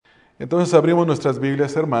Entonces abrimos nuestras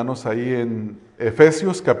Biblias, hermanos, ahí en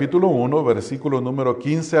Efesios capítulo 1, versículo número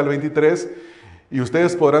 15 al 23, y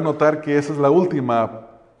ustedes podrán notar que esa es la última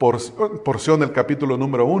porción del capítulo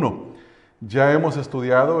número 1. Ya hemos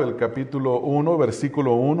estudiado el capítulo 1,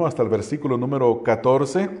 versículo 1 hasta el versículo número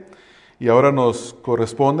 14, y ahora nos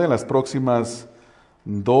corresponde en las próximas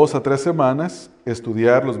 2 a 3 semanas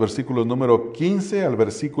estudiar los versículos número 15 al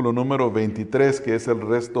versículo número 23, que es el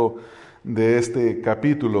resto de este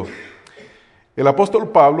capítulo. El apóstol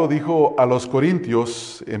Pablo dijo a los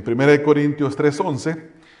corintios, en 1 Corintios 3:11,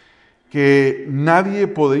 que nadie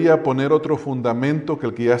podría poner otro fundamento que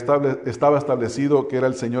el que ya estaba establecido, que era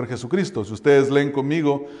el Señor Jesucristo. Si ustedes leen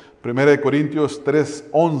conmigo, 1 Corintios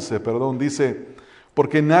 3:11, dice,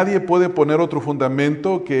 porque nadie puede poner otro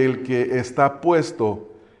fundamento que el que está puesto,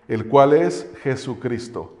 el cual es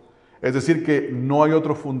Jesucristo. Es decir, que no hay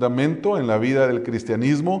otro fundamento en la vida del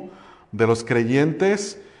cristianismo, de los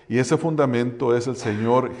creyentes, y ese fundamento es el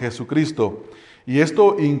Señor Jesucristo. Y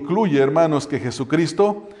esto incluye, hermanos, que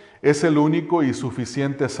Jesucristo es el único y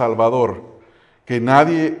suficiente Salvador, que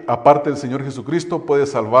nadie, aparte del Señor Jesucristo, puede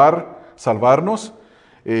salvarnos,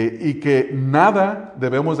 y que nada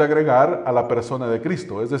debemos de agregar a la persona de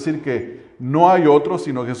Cristo. Es decir, que no hay otro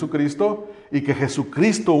sino Jesucristo, y que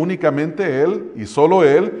Jesucristo únicamente Él, y solo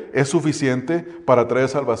Él, es suficiente para traer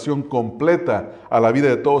salvación completa a la vida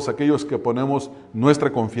de todos aquellos que ponemos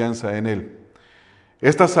nuestra confianza en Él.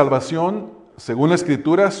 Esta salvación, según la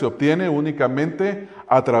Escritura, se obtiene únicamente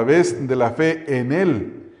a través de la fe en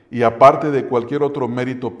Él, y aparte de cualquier otro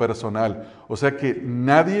mérito personal. O sea que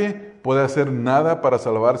nadie puede hacer nada para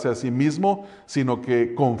salvarse a sí mismo, sino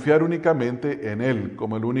que confiar únicamente en Él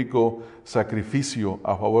como el único sacrificio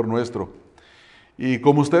a favor nuestro. Y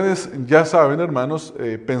como ustedes ya saben, hermanos,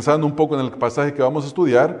 pensando un poco en el pasaje que vamos a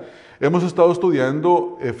estudiar, hemos estado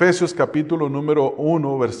estudiando Efesios capítulo número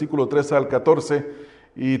 1, versículo 13 al 14,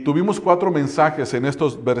 y tuvimos 4 mensajes en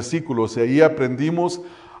estos versículos, y ahí aprendimos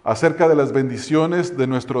acerca de las bendiciones de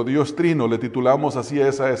nuestro Dios Trino. Le titulamos así a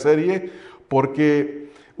esa serie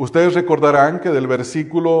porque ustedes recordarán que del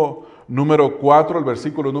versículo número 4 al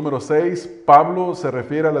versículo número 6, Pablo se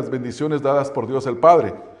refiere a las bendiciones dadas por Dios el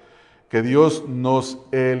Padre, que Dios nos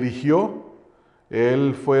eligió,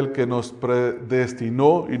 Él fue el que nos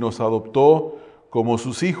predestinó y nos adoptó como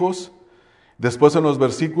sus hijos. Después en los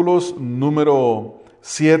versículos número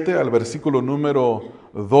 7 al versículo número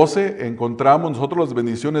 12 encontramos nosotros las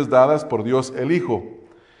bendiciones dadas por Dios el Hijo.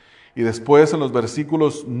 Y después en los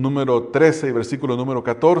versículos número 13 y versículo número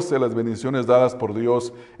 14 las bendiciones dadas por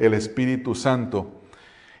Dios el Espíritu Santo.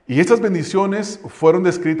 Y estas bendiciones fueron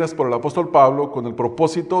descritas por el apóstol Pablo con el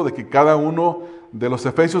propósito de que cada uno de los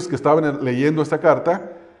efesios que estaban leyendo esta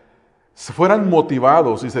carta se fueran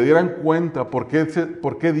motivados y se dieran cuenta por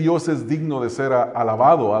qué Dios es digno de ser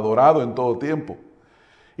alabado, adorado en todo tiempo.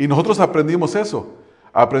 Y nosotros aprendimos eso,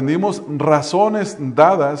 aprendimos razones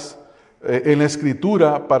dadas en la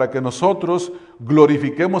Escritura para que nosotros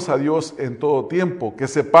glorifiquemos a Dios en todo tiempo, que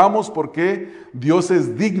sepamos por qué Dios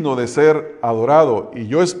es digno de ser adorado. Y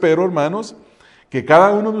yo espero, hermanos, que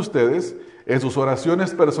cada uno de ustedes en sus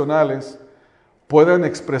oraciones personales puedan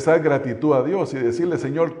expresar gratitud a Dios y decirle,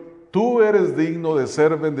 Señor, tú eres digno de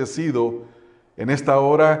ser bendecido en esta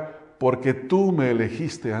hora porque tú me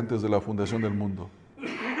elegiste antes de la fundación del mundo.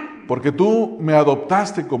 Porque tú me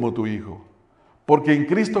adoptaste como tu hijo, porque en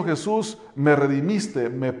Cristo Jesús me redimiste,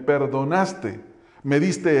 me perdonaste, me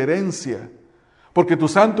diste herencia, porque tu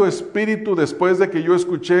Santo Espíritu, después de que yo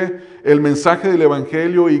escuché el mensaje del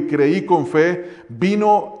Evangelio y creí con fe,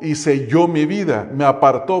 vino y selló mi vida, me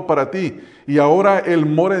apartó para ti, y ahora Él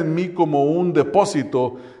mora en mí como un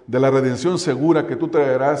depósito de la redención segura que tú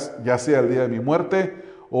traerás, ya sea el día de mi muerte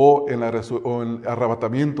o en el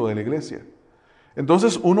arrebatamiento de la iglesia.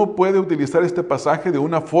 Entonces uno puede utilizar este pasaje de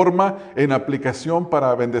una forma en aplicación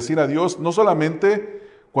para bendecir a Dios, no solamente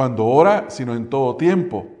cuando ora, sino en todo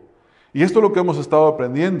tiempo. Y esto es lo que hemos estado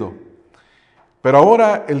aprendiendo. Pero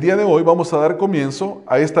ahora, el día de hoy, vamos a dar comienzo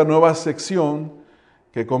a esta nueva sección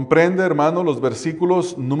que comprende, hermanos, los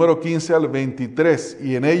versículos número 15 al 23.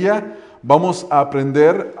 Y en ella vamos a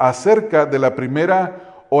aprender acerca de la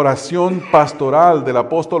primera oración pastoral del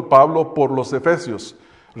apóstol Pablo por los efesios.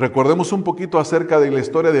 Recordemos un poquito acerca de la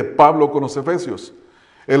historia de Pablo con los efesios.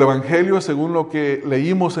 El Evangelio, según lo que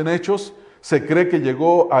leímos en Hechos, se cree que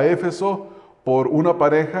llegó a Éfeso por una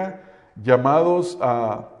pareja llamados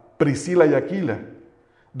a Priscila y Aquila.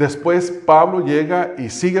 Después Pablo llega y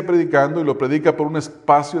sigue predicando y lo predica por un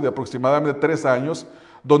espacio de aproximadamente 3 años,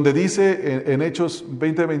 donde dice en Hechos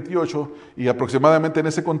 20-28 y aproximadamente en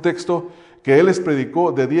ese contexto que él les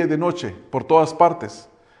predicó de día y de noche por todas partes.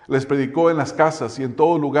 les predicó en las casas y en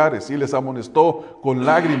todos lugares y les amonestó con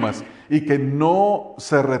lágrimas y que no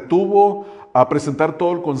se retuvo a presentar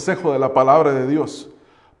todo el consejo de la palabra de Dios.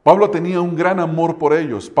 Pablo tenía un gran amor por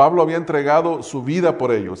ellos. Pablo había entregado su vida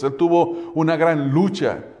por ellos. Él tuvo una gran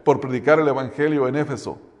lucha por predicar el evangelio en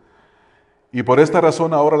Éfeso. Y por esta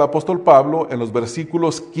razón ahora el apóstol Pablo, en los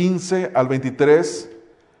versículos 15 al 23,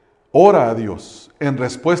 ora a Dios en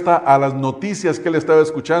respuesta a las noticias que él estaba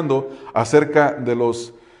escuchando acerca de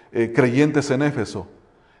los creyentes en Éfeso.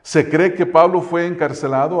 Se cree que Pablo fue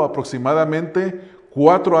encarcelado aproximadamente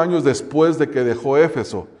 4 años después de que dejó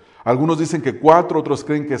Éfeso. Algunos dicen que 4, otros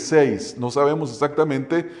creen que 6. No sabemos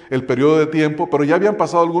exactamente el periodo de tiempo, pero ya habían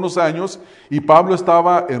pasado algunos años y Pablo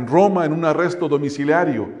estaba en Roma en un arresto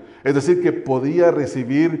domiciliario. Es decir, que podía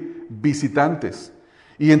recibir visitantes.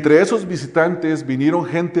 Y entre esos visitantes vinieron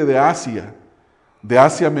gente de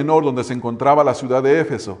Asia Menor, donde se encontraba la ciudad de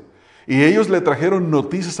Éfeso. Y ellos le trajeron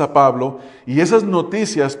noticias a Pablo, y esas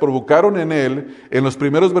noticias provocaron en él, en los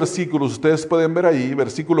primeros versículos, ustedes pueden ver ahí,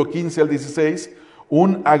 versículo 15 al 16,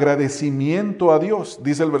 un agradecimiento a Dios.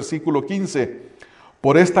 Dice el versículo 15,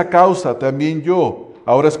 por esta causa también yo,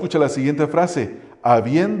 ahora escucha la siguiente frase,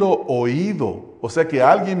 habiendo oído, o sea que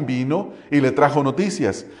alguien vino y le trajo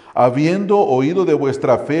noticias, habiendo oído de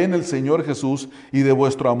vuestra fe en el Señor Jesús y de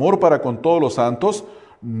vuestro amor para con todos los santos,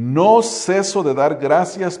 no ceso de dar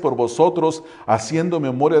gracias por vosotros, haciendo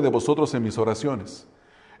memoria de vosotros en mis oraciones.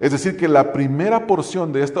 Es decir, que la primera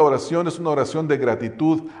porción de esta oración es una oración de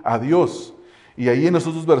gratitud a Dios. Y ahí en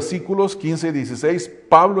esos dos versículos 15 y 16,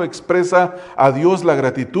 Pablo expresa a Dios la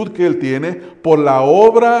gratitud que él tiene por la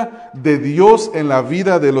obra de Dios en la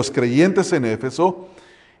vida de los creyentes en Éfeso.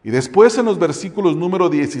 Y después en los versículos número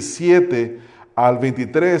 17 al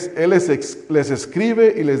 23, él les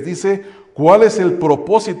escribe y les dice cuál es el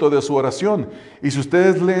propósito de su oración. Y si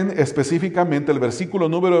ustedes leen específicamente el versículo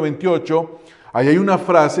número 28, ahí hay una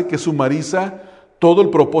frase que sumariza todo el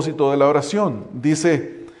propósito de la oración.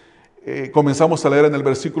 Dice, comenzamos a leer en el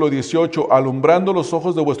versículo 18, alumbrando los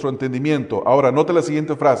ojos de vuestro entendimiento. Ahora, note la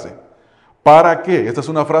siguiente frase. ¿Para qué? Esta es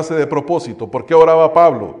una frase de propósito. ¿Por qué oraba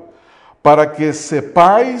Pablo? Para que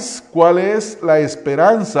sepáis cuál es la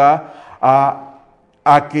esperanza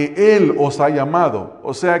a que Él os ha llamado.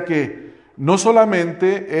 O sea que no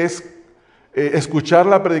solamente es escuchar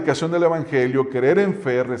la predicación del Evangelio, creer en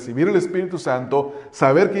fe, recibir el Espíritu Santo,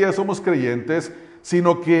 saber que ya somos creyentes,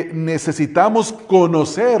 sino que necesitamos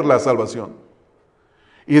conocer la salvación.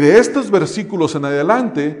 Y de estos versículos en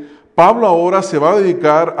adelante, Pablo ahora se va a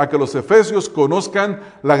dedicar a que los efesios conozcan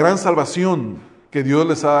la gran salvación que Dios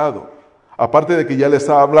les ha dado. Aparte de que ya les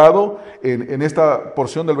ha hablado en esta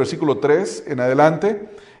porción del versículo 3 en adelante,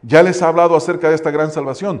 ya les ha hablado acerca de esta gran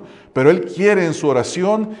salvación. Pero él quiere en su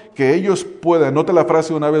oración que ellos puedan, note la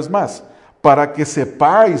frase una vez más, para que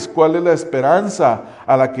sepáis cuál es la esperanza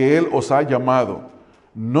a la que Él os ha llamado.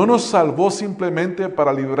 No nos salvó simplemente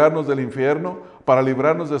para librarnos del infierno, para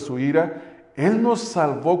librarnos de su ira. Él nos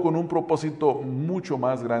salvó con un propósito mucho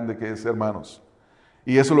más grande que ese, hermanos.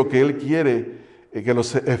 Y eso es lo que Él quiere que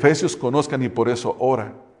los efesios conozcan y por eso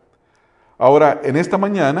ora. Ahora, en esta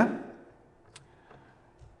mañana,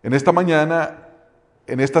 en esta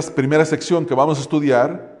primera sección que vamos a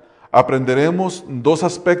estudiar, aprenderemos dos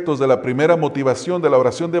aspectos de la primera motivación de la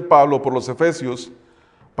oración de Pablo por los efesios,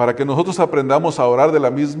 para que nosotros aprendamos a orar de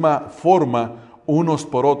la misma forma unos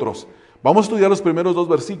por otros. Vamos a estudiar los primeros dos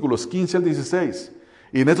versículos, 15 al 16.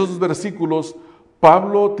 Y en estos dos versículos,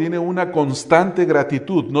 Pablo tiene una constante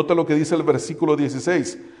gratitud. Nota lo que dice el versículo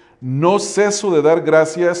 16. No ceso de dar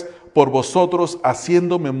gracias por vosotros,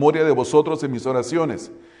 haciendo memoria de vosotros en mis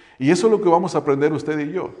oraciones. Y eso es lo que vamos a aprender usted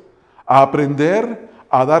y yo. A aprender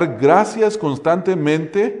a dar gracias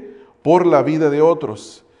constantemente por la vida de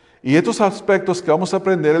otros. Y estos aspectos que vamos a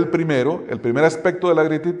aprender, el primer aspecto de la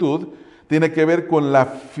gratitud, tiene que ver con la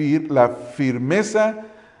firmeza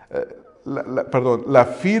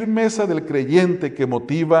del creyente que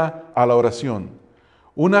motiva a la oración.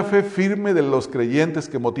 Una fe firme de los creyentes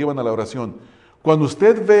que motivan a la oración. Cuando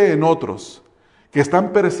usted ve en otros que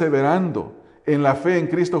están perseverando en la fe en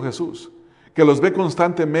Cristo Jesús, que los ve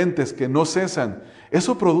constantemente, que no cesan,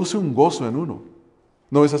 eso produce un gozo en uno.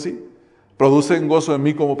 ¿No es así? Produce un gozo en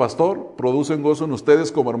mí como pastor, produce un gozo en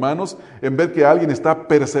ustedes como hermanos, en ver que alguien está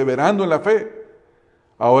perseverando en la fe.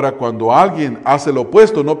 Ahora, cuando alguien hace lo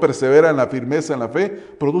opuesto, no persevera en la firmeza en la fe,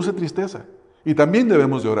 produce tristeza. Y también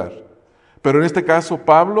debemos de orar. Pero en este caso,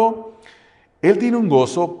 Pablo, él tiene un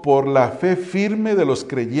gozo por la fe firme de los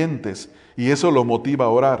creyentes, y eso lo motiva a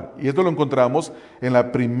orar. Y esto lo encontramos en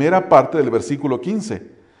la primera parte del versículo 15,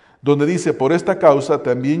 donde dice, por esta causa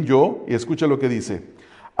también yo, y escucha lo que dice,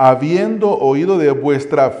 habiendo oído de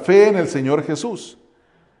vuestra fe en el Señor Jesús.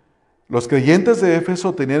 Los creyentes de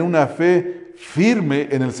Éfeso tenían una fe firme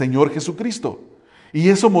en el Señor Jesucristo. Y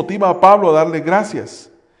eso motiva a Pablo a darle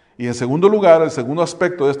gracias. Y en segundo lugar, el segundo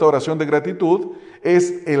aspecto de esta oración de gratitud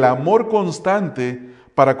es el amor constante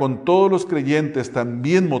para con todos los creyentes.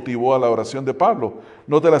 También motivó a la oración de Pablo.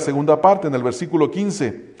 Note la segunda parte en el versículo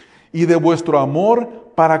 15. Y de vuestro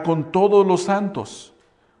amor para con todos los santos.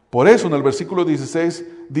 Por eso en el versículo 16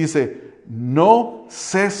 dice, no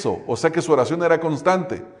ceso. O sea que su oración era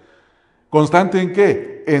constante. ¿Constante en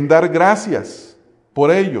qué? En dar gracias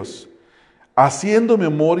por ellos, haciendo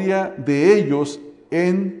memoria de ellos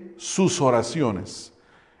en sus oraciones.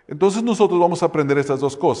 Entonces nosotros vamos a aprender estas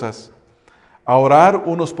dos cosas, a orar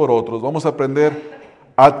unos por otros. Vamos a aprender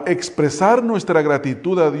a expresar nuestra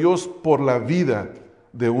gratitud a Dios por la vida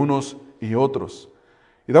de unos y otros.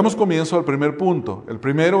 Y damos comienzo al primer punto. El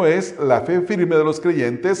primero es la fe firme de los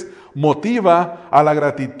creyentes motiva a la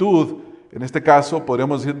gratitud. En este caso,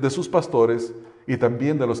 podríamos decir de sus pastores y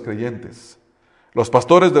también de los creyentes. Los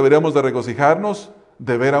pastores deberíamos de regocijarnos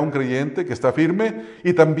de ver a un creyente que está firme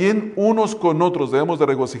y también unos con otros debemos de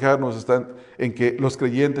regocijarnos en que los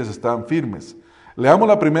creyentes están firmes. Leamos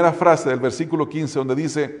la primera frase del versículo 15 donde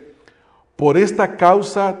dice, por esta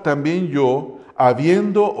causa también yo,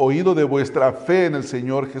 habiendo oído de vuestra fe en el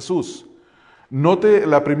Señor Jesús. Note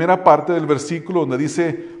la primera parte del versículo donde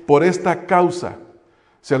dice, por esta causa.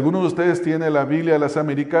 Si alguno de ustedes tiene la Biblia de las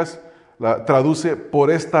Américas, la traduce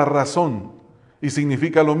por esta razón y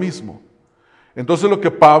significa lo mismo. Entonces lo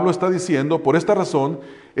que Pablo está diciendo, por esta razón,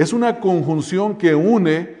 es una conjunción que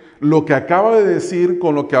une lo que acaba de decir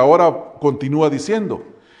con lo que ahora continúa diciendo.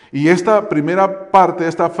 Y esta primera parte,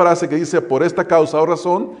 esta frase que dice por esta causa o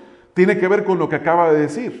razón, tiene que ver con lo que acaba de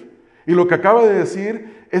decir. Y lo que acaba de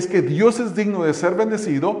decir es que Dios es digno de ser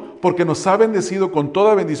bendecido porque nos ha bendecido con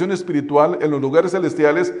toda bendición espiritual en los lugares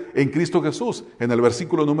celestiales en Cristo Jesús, en el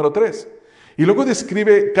versículo número 3. Y luego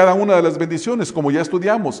describe cada una de las bendiciones, como ya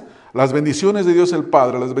estudiamos, las bendiciones de Dios el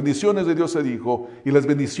Padre, las bendiciones de Dios el Hijo y las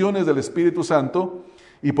bendiciones del Espíritu Santo.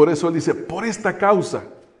 Y por eso él dice, por esta causa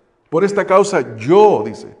yo,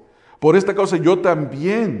 dice, por esta causa yo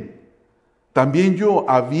también yo,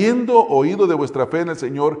 habiendo oído de vuestra fe en el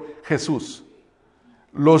Señor Jesús.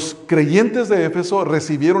 Los creyentes de Éfeso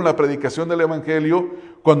recibieron la predicación del Evangelio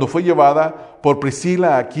cuando fue llevada por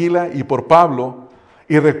Priscila, Aquila y por Pablo.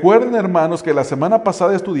 Y recuerden, hermanos, que la semana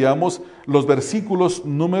pasada estudiamos los versículos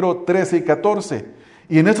número 13 y 14.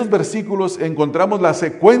 Y en esos versículos encontramos la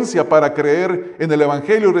secuencia para creer en el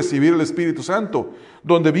Evangelio y recibir el Espíritu Santo.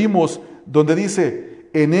 Donde dice,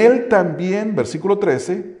 en él también, versículo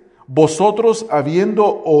 13, vosotros habiendo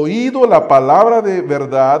oído la palabra de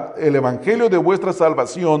verdad, el evangelio de vuestra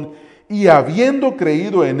salvación, y habiendo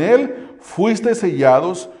creído en él, fuisteis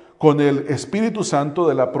sellados con el Espíritu Santo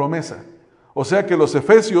de la promesa. O sea que los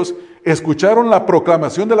efesios escucharon la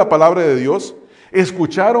proclamación de la palabra de Dios,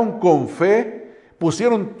 escucharon con fe,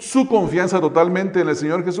 pusieron su confianza totalmente en el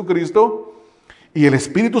Señor Jesucristo, y el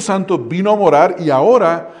Espíritu Santo vino a morar, y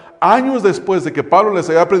ahora, años después de que Pablo les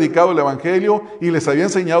había predicado el Evangelio y les había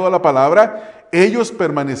enseñado la palabra, ellos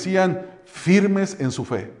permanecían firmes en su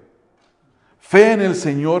fe. Fe en el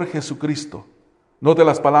Señor Jesucristo. Note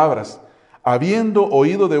las palabras, habiendo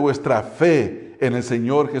oído de vuestra fe en el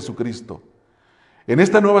Señor Jesucristo. En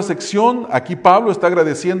esta nueva sección, aquí Pablo está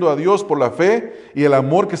agradeciendo a Dios por la fe y el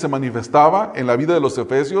amor que se manifestaba en la vida de los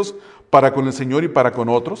efesios para con el Señor y para con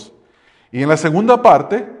otros. Y en la segunda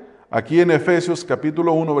parte, aquí en Efesios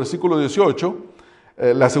capítulo 1, versículo 18,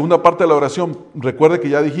 la segunda parte de la oración, recuerde que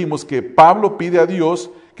ya dijimos que Pablo pide a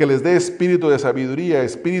Dios que les dé espíritu de sabiduría,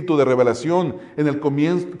 espíritu de revelación en el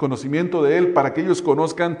conocimiento de Él para que ellos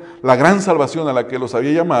conozcan la gran salvación a la que los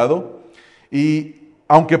había llamado. Y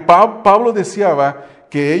aunque Pablo deseaba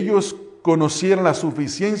que ellos conocieran la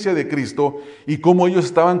suficiencia de Cristo y cómo ellos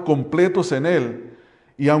estaban completos en Él,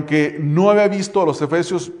 y aunque no había visto a los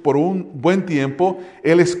efesios por un buen tiempo,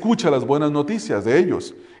 él escucha las buenas noticias de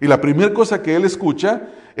ellos. Y la primera cosa que él escucha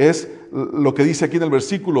es lo que dice aquí en el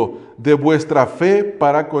versículo, de vuestra fe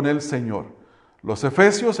para con el Señor. Los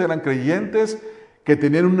efesios eran creyentes que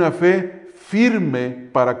tenían una fe firme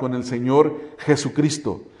para con el Señor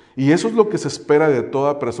Jesucristo. Y eso es lo que se espera de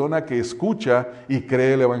toda persona que escucha y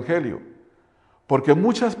cree el Evangelio. Porque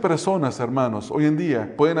muchas personas, hermanos, hoy en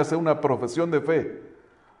día pueden hacer una profesión de fe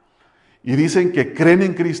y dicen que creen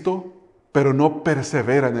en Cristo, pero no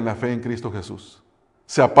perseveran en la fe en Cristo Jesús.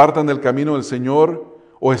 Se apartan del camino del Señor,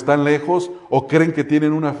 o están lejos, o creen que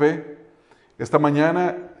tienen una fe. Esta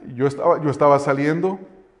mañana yo estaba saliendo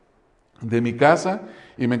de mi casa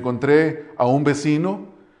y me encontré a un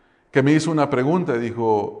vecino que me hizo una pregunta.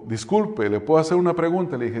 Dijo, disculpe, ¿le puedo hacer una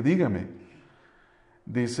pregunta? Le dije, dígame.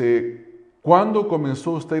 Dice, ¿cuándo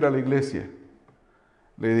comenzó usted a ir a la iglesia?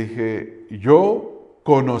 Le dije, yo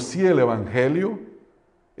conocí el Evangelio,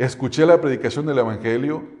 escuché la predicación del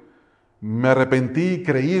Evangelio, me arrepentí y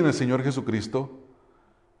creí en el Señor Jesucristo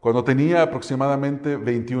cuando tenía aproximadamente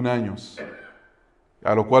 21 años.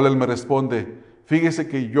 A lo cual él me responde, fíjese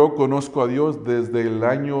que yo conozco a Dios desde el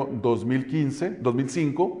año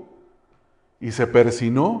 2005, y se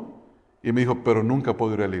persinó y me dijo, pero nunca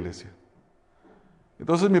puedo ir a la iglesia.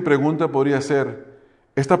 Entonces mi pregunta podría ser,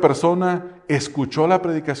 ¿esta persona escuchó la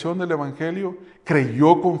predicación del Evangelio?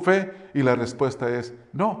 ¿Creyó con fe? Y la respuesta es,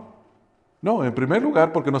 no. No, en primer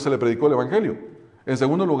lugar porque no se le predicó el Evangelio. En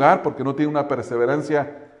segundo lugar porque no tiene una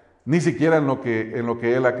perseverancia ni siquiera en lo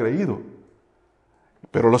que él ha creído.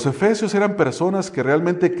 Pero los efesios eran personas que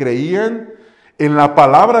realmente creían en la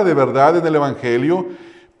palabra de verdad, en el Evangelio.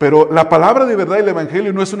 Pero la palabra de verdad y el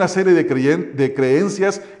Evangelio no es una serie de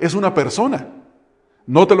creencias, es una persona.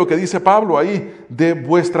 Note lo que dice Pablo ahí, de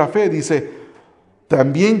vuestra fe. Dice,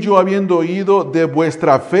 también yo habiendo oído de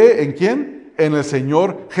vuestra fe, ¿en quién? En el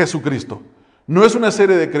Señor Jesucristo. No es una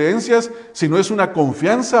serie de creencias, sino es una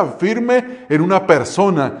confianza firme en una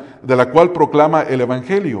persona de la cual proclama el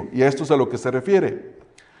Evangelio. Y a esto es a lo que se refiere.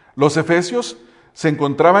 Los efesios se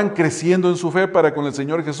encontraban creciendo en su fe para con el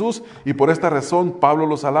Señor Jesús y por esta razón Pablo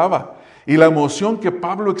los alaba. Y la emoción que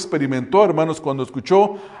Pablo experimentó, hermanos, cuando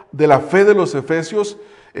escuchó de la fe de los efesios,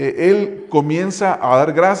 él comienza a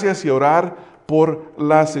dar gracias y a orar por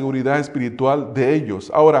la seguridad espiritual de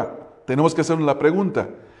ellos. Ahora, tenemos que hacernos la pregunta,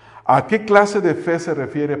 ¿a qué clase de fe se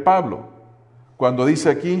refiere Pablo? Cuando dice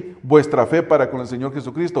aquí, vuestra fe para con el Señor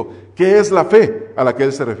Jesucristo, ¿qué es la fe a la que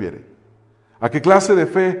él se refiere? ¿A qué clase de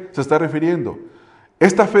fe se está refiriendo?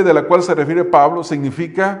 Esta fe de la cual se refiere Pablo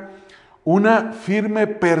significa una firme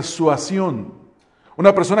persuasión,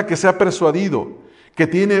 una persona que se ha persuadido, que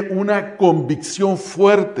tiene una convicción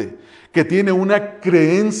fuerte, que tiene una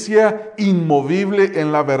creencia inmovible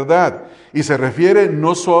en la verdad. Y se refiere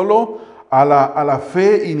no solo a la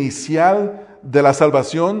fe inicial de la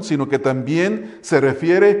salvación, sino que también se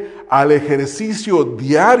refiere al ejercicio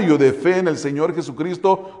diario de fe en el Señor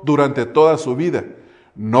Jesucristo durante toda su vida.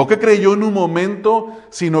 No que creyó en un momento,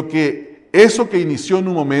 sino que eso que inició en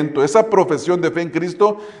un momento, esa profesión de fe en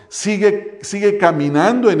Cristo, sigue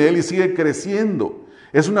caminando en Él y sigue creciendo.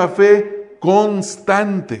 Es una fe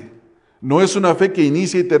constante. No es una fe que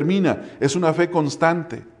inicia y termina, es una fe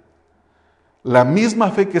constante. La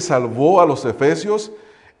misma fe que salvó a los efesios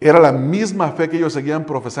era la misma fe que ellos seguían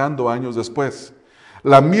profesando años después.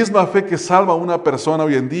 La misma fe que salva a una persona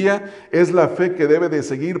hoy en día es la fe que debe de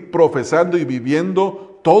seguir profesando y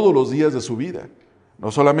viviendo todos los días de su vida,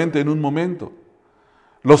 no solamente en un momento.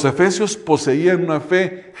 Los efesios poseían una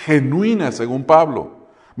fe genuina, según Pablo.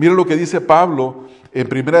 Mira lo que dice Pablo en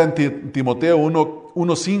 1 Timoteo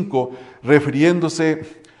 1:5,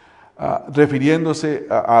 refiriéndose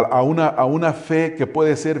a una fe que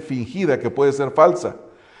puede ser fingida, que puede ser falsa.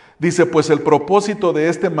 Dice, pues el propósito de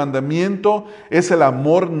este mandamiento es el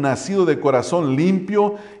amor nacido de corazón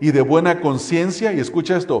limpio y de buena conciencia, y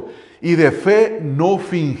escucha esto, y de fe no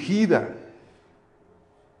fingida.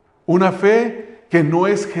 Una fe que no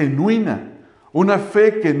es genuina, una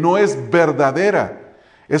fe que no es verdadera,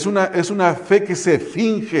 es una fe que se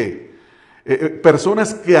finge.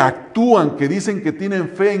 Personas que actúan, que dicen que tienen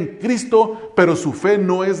fe en Cristo, pero su fe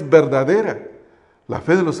no es verdadera. La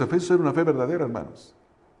fe de los efesios era una fe verdadera, hermanos.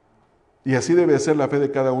 Y así debe ser la fe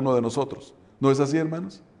de cada uno de nosotros. ¿No es así,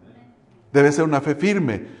 hermanos? Debe ser una fe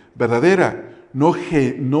firme, verdadera, no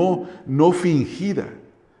fingida.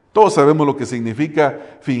 Todos sabemos lo que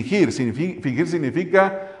significa fingir. Fingir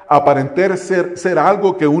significa aparentar ser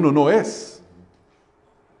algo que uno no es.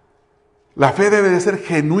 La fe debe de ser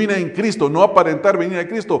genuina en Cristo, no aparentar venir a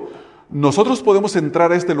Cristo. Nosotros podemos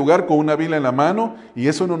entrar a este lugar con una Biblia en la mano y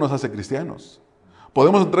eso no nos hace cristianos.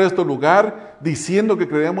 Podemos entrar a este lugar diciendo que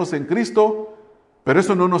creemos en Cristo, pero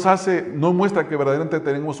eso no muestra que verdaderamente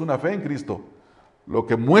tenemos una fe en Cristo. Lo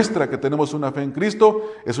que muestra que tenemos una fe en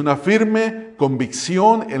Cristo es una firme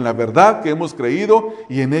convicción en la verdad que hemos creído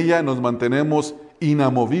y en ella nos mantenemos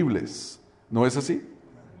inamovibles. ¿No es así?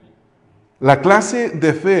 La clase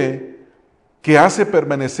de fe que hace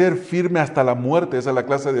permanecer firme hasta la muerte, esa es la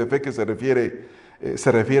clase de fe que se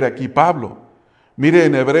refiere aquí Pablo. Mire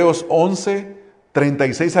en Hebreos 11,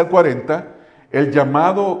 36 al 40, el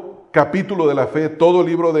llamado capítulo de la fe, todo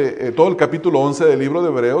el capítulo 11 del libro de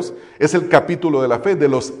Hebreos es el capítulo de la fe, de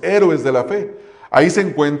los héroes de la fe. Ahí se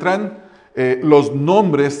encuentran los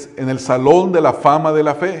nombres en el salón de la fama de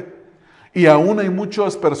la fe. Y aún hay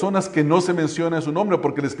muchas personas que no se menciona su nombre,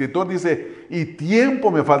 porque el escritor dice, y tiempo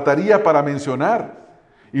me faltaría para mencionar.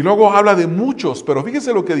 Y luego habla de muchos, pero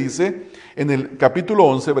fíjese lo que dice en el capítulo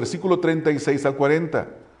 11, versículo 36 al 40.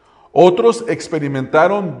 Otros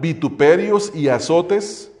experimentaron vituperios y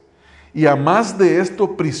azotes, y a más de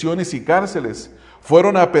esto prisiones y cárceles.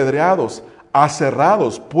 Fueron apedreados,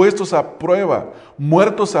 aserrados, puestos a prueba,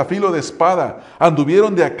 muertos a filo de espada,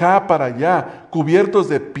 anduvieron de acá para allá, cubiertos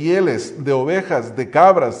de pieles, de ovejas, de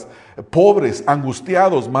cabras, pobres,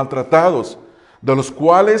 angustiados, maltratados, de los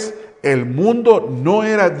cuales el mundo no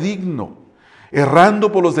era digno,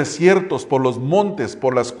 errando por los desiertos, por los montes,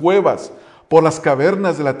 por las cuevas, por las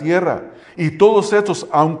cavernas de la tierra. Y todos estos,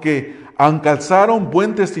 aunque alcanzaron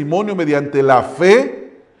buen testimonio mediante la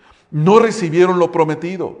fe, no recibieron lo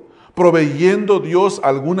prometido, proveyendo Dios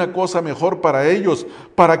alguna cosa mejor para ellos,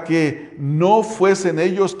 para que no fuesen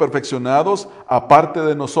ellos perfeccionados aparte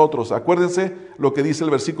de nosotros. Acuérdense lo que dice el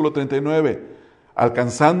versículo 39,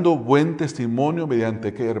 alcanzando buen testimonio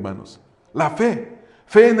mediante ¿qué, hermanos? La fe,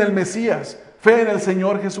 fe en el Mesías, fe en el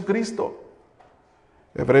Señor Jesucristo.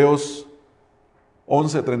 Hebreos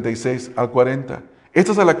 11, 36 al 40.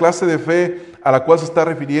 Esta es la clase de fe a la cual se está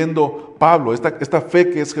refiriendo Pablo, esta fe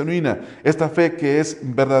que es genuina, esta fe que es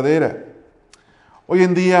verdadera. Hoy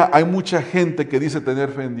en día hay mucha gente que dice tener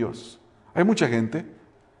fe en Dios. Hay mucha gente.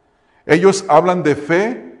 Ellos hablan de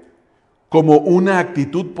fe como una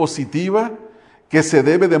actitud positiva que se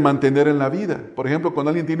debe de mantener en la vida. Por ejemplo, cuando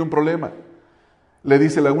alguien tiene un problema, le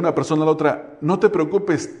dice a una persona a la otra, no te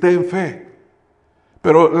preocupes, ten fe.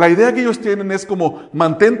 Pero la idea que ellos tienen es como,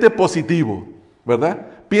 mantente positivo, ¿verdad?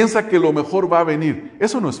 Piensa que lo mejor va a venir.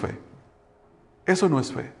 Eso no es fe. Eso no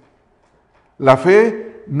es fe. La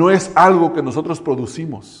fe no es algo que nosotros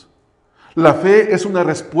producimos. La fe es una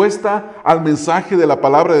respuesta al mensaje de la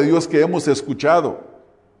palabra de Dios que hemos escuchado.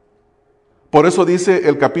 Por eso dice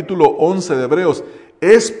el capítulo 11 de Hebreos,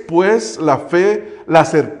 es pues la fe la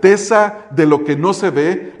certeza de lo que no se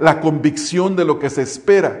ve, la convicción de lo que se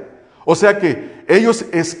espera. O sea que ellos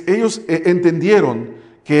entendieron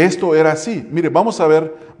que esto era así. Mire, vamos a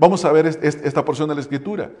ver esta porción de la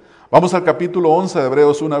Escritura. Vamos al capítulo 11 de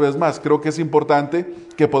Hebreos una vez más. Creo que es importante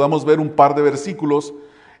que podamos ver un par de versículos,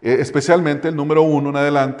 especialmente el número 1 en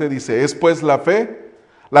adelante. Dice, es pues la fe,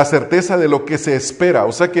 la certeza de lo que se espera.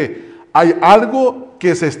 O sea que hay algo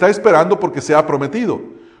que se está esperando porque se ha prometido.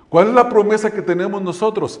 ¿Cuál es la promesa que tenemos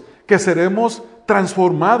nosotros? Que seremos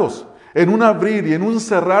transformados en un abrir y en un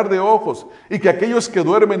cerrar de ojos, y que aquellos que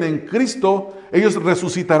duermen en Cristo, ellos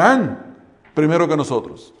resucitarán primero que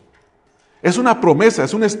nosotros. Es una promesa,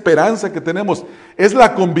 es una esperanza que tenemos, es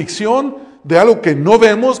la convicción de algo que no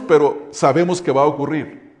vemos, pero sabemos que va a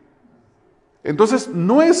ocurrir. Entonces,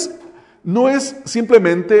 no es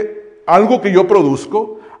simplemente algo que yo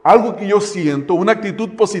produzco, algo que yo siento, una actitud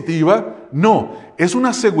positiva. No, es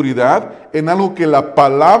una seguridad en algo que la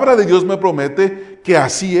palabra de Dios me promete que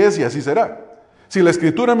así es y así será. Si la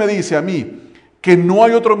Escritura me dice a mí que no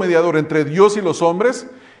hay otro mediador entre Dios y los hombres,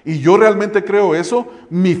 y yo realmente creo eso,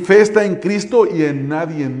 mi fe está en Cristo y en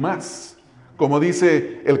nadie más. Como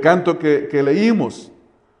dice el canto que leímos,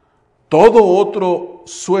 todo otro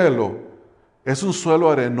suelo es un suelo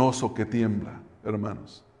arenoso que tiembla,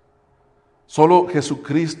 hermanos. Solo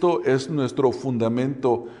Jesucristo es nuestro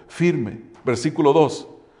fundamento firme. Versículo 2.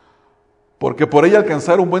 Porque por ella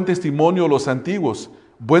alcanzaron buen testimonio los antiguos.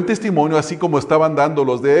 Buen testimonio así como estaban dando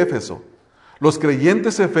los de Éfeso. Los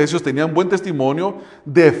creyentes efesios tenían buen testimonio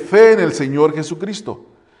de fe en el Señor Jesucristo.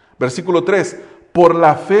 Versículo 3. Por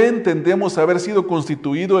la fe entendemos haber sido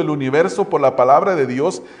constituido el universo por la palabra de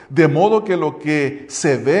Dios, de modo que lo que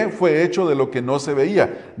se ve fue hecho de lo que no se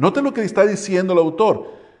veía. Noten lo que está diciendo el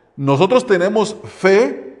autor. Nosotros tenemos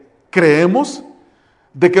fe, creemos,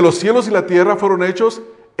 de que los cielos y la tierra fueron hechos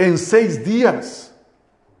en 6 días.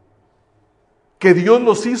 Que Dios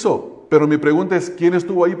los hizo. Pero mi pregunta es, ¿quién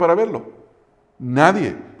estuvo ahí para verlo?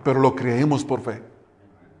 Nadie, pero lo creemos por fe.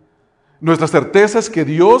 Nuestra certeza es que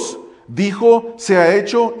Dios dijo, se ha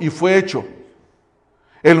hecho y fue hecho.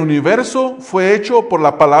 El universo fue hecho por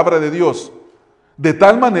la palabra de Dios. De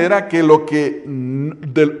tal manera que lo que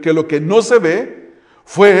no se ve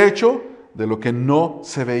fue hecho de lo que no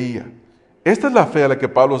se veía. Esta es la fe a la que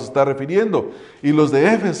Pablo se está refiriendo. Y los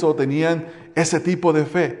de Éfeso tenían ese tipo de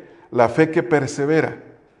fe, la fe que persevera.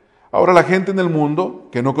 Ahora la gente en el mundo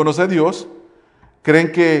que no conoce a Dios,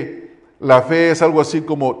 creen que la fe es algo así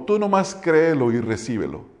como, tú nomás créelo y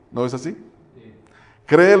recíbelo. ¿No es así? Sí.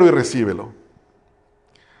 Créelo y recíbelo.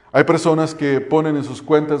 Hay personas que ponen en sus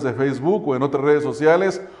cuentas de Facebook o en otras redes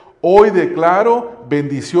sociales, hoy declaro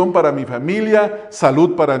bendición para mi familia,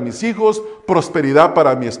 salud para mis hijos, prosperidad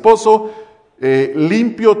para mi esposo,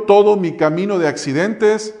 limpio todo mi camino de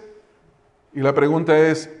accidentes. Y la pregunta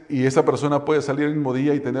es, ¿y esa persona puede salir el mismo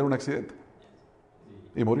día y tener un accidente?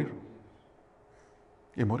 Y morir.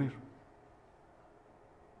 Y morir.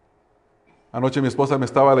 Anoche mi esposa me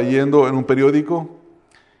estaba leyendo en un periódico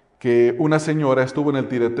que una señora estuvo en el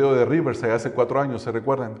tiroteo de Riverside hace 4 años, ¿se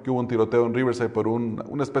recuerdan? Que hubo un tiroteo en Riverside por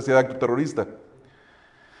una especie de acto terrorista.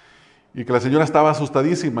 Y que la señora estaba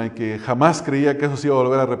asustadísima y que jamás creía que eso se iba a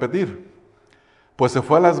volver a repetir. Pues se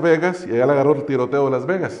fue a Las Vegas y allá le agarró el tiroteo de Las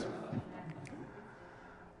Vegas.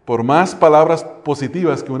 Por más palabras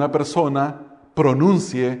positivas que una persona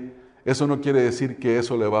pronuncie, eso no quiere decir que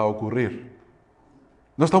eso le va a ocurrir.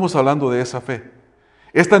 No estamos hablando de esa fe.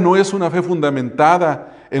 Esta no es una fe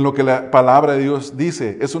fundamentada en lo que la palabra de Dios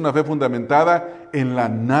dice. Es una fe fundamentada en la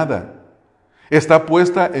nada. Está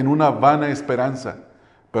puesta en una vana esperanza.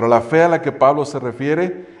 Pero la fe a la que Pablo se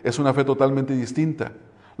refiere es una fe totalmente distinta.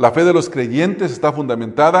 La fe de los creyentes está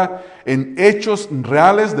fundamentada en hechos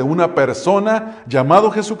reales de una persona llamado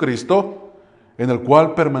Jesucristo, en el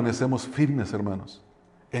cual permanecemos firmes, hermanos.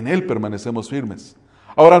 En Él permanecemos firmes.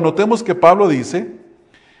 Ahora, notemos que Pablo dice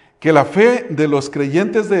que la fe de los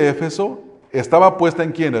creyentes de Éfeso estaba puesta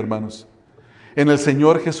 ¿en quién, hermanos? En el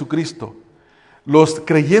Señor Jesucristo. Los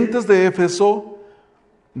creyentes de Éfeso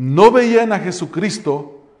no veían a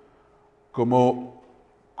Jesucristo como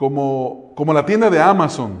la tienda de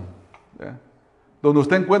Amazon, ¿ya? Donde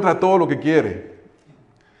usted encuentra todo lo que quiere.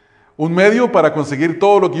 Un medio para conseguir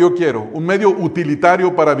todo lo que yo quiero, un medio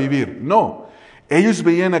utilitario para vivir. No, ellos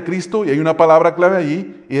veían a Cristo y hay una palabra clave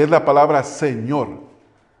allí y es la palabra Señor.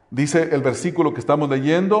 Dice el versículo que estamos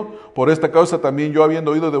leyendo, por esta causa también yo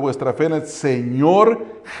habiendo oído de vuestra fe en el Señor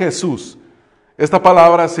Jesús. Esta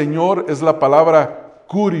palabra Señor es la palabra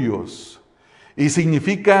Kurios y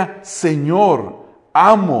significa Señor,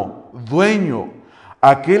 amo, dueño,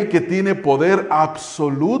 aquel que tiene poder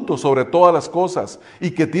absoluto sobre todas las cosas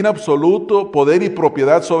y que tiene absoluto poder y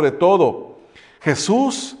propiedad sobre todo.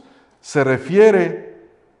 Jesús se refiere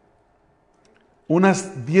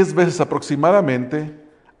unas 10 veces aproximadamente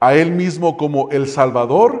a Él mismo como el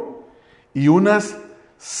Salvador y unas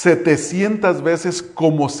 700 veces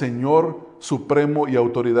como Señor supremo y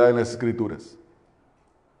autoridad en las Escrituras.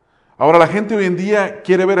 Ahora la gente hoy en día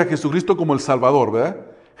quiere ver a Jesucristo como el Salvador, ¿verdad?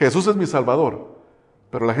 Jesús es mi Salvador,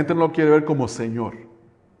 pero la gente no lo quiere ver como Señor,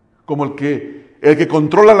 como el que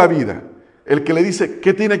controla la vida, el que le dice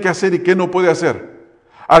qué tiene que hacer y qué no puede hacer,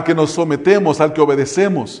 al que nos sometemos, al que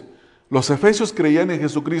obedecemos. Los efesios creían en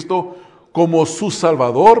Jesucristo como su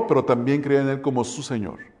Salvador, pero también creían en Él como su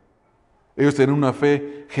Señor. Ellos tenían una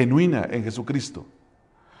fe genuina en Jesucristo.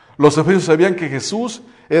 Los efesios sabían que Jesús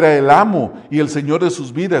era el amo y el Señor de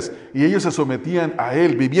sus vidas, y ellos se sometían a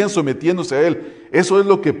Él, vivían sometiéndose a Él. Eso es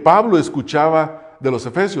lo que Pablo escuchaba de los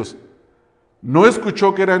efesios. No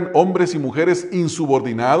escuchó que eran hombres y mujeres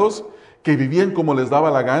insubordinados, que vivían como les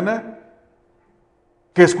daba la gana,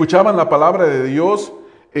 que escuchaban la palabra de Dios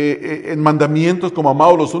en mandamientos como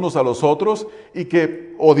amados los unos a los otros y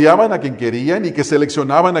que odiaban a quien querían y que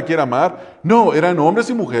seleccionaban a quien amar. No, eran hombres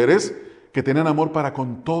y mujeres que tenían amor para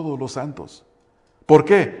con todos los santos. ¿Por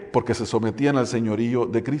qué? Porque se sometían al señorío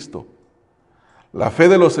de Cristo. La fe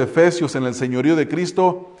de los efesios en el señorío de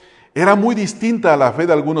Cristo era muy distinta a la fe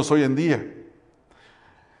de algunos hoy en día.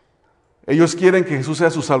 Ellos quieren que Jesús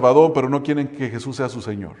sea su Salvador, pero no quieren que Jesús sea su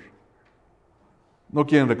Señor. No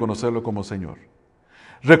quieren reconocerlo como Señor.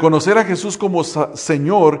 Reconocer a Jesús como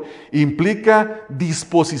Señor implica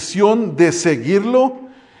disposición de seguirlo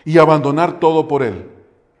y abandonar todo por Él.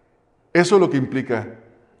 Eso es lo que implica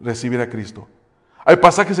recibir a Cristo. Hay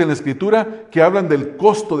pasajes en la Escritura que hablan del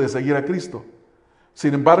costo de seguir a Cristo.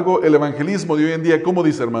 Sin embargo, el evangelismo de hoy en día, ¿cómo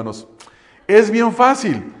dice, hermanos? Es bien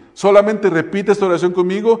fácil. Solamente repite esta oración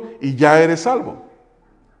conmigo y ya eres salvo.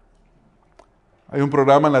 Hay un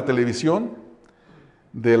programa en la televisión,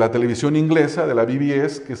 de la televisión inglesa, de la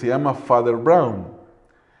BBS, que se llama Father Brown.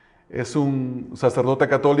 Es un sacerdote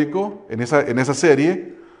católico en esa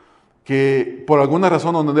serie que por alguna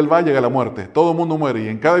razón donde él va llega la muerte. Todo el mundo muere y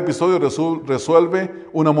en cada episodio resuelve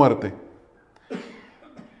una muerte.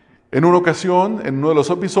 En una ocasión, en uno de los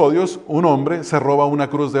episodios, un hombre se roba una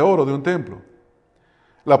cruz de oro de un templo.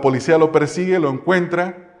 La policía lo persigue, lo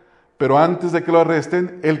encuentra, pero antes de que lo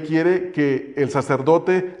arresten, él quiere que el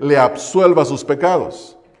sacerdote le absuelva sus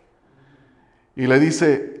pecados. Y le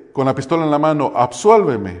dice, con la pistola en la mano,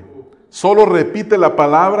 absuélveme. Solo repite la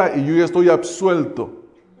palabra y yo ya estoy absuelto.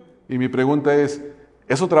 Y mi pregunta es,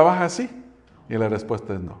 ¿eso trabaja así? Y la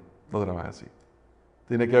respuesta es no, no trabaja así.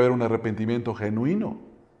 Tiene que haber un arrepentimiento genuino.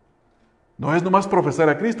 No es nomás profesar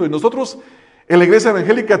a Cristo. Y nosotros en la iglesia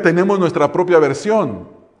evangélica tenemos nuestra propia versión.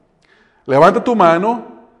 Levanta tu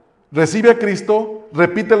mano, recibe a Cristo,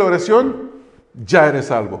 repite la oración, ya eres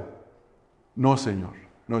salvo. No, Señor,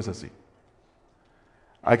 no es así.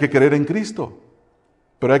 Hay que creer en Cristo,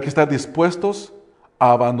 pero hay que estar dispuestos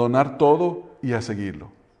a abandonar todo y a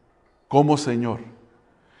seguirlo, como Señor.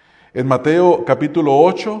 En Mateo capítulo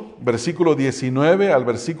 8, versículo 19 al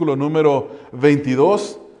versículo número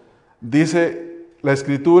 22, dice la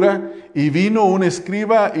Escritura, y vino un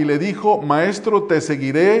escriba y le dijo, Maestro, te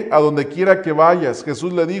seguiré a donde quiera que vayas.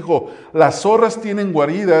 Jesús le dijo, las zorras tienen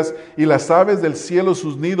guaridas y las aves del cielo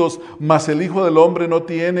sus nidos, mas el Hijo del Hombre no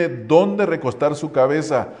tiene dónde recostar su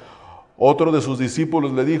cabeza. Otro de sus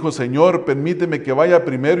discípulos le dijo, Señor, permíteme que vaya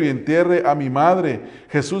primero y entierre a mi madre.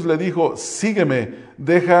 Jesús le dijo, sígueme,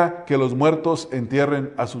 deja que los muertos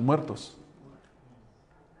entierren a sus muertos.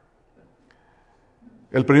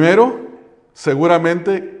 El primero,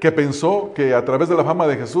 seguramente que pensó que a través de la fama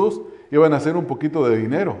de Jesús iban a hacer un poquito de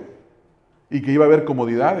dinero y que iba a haber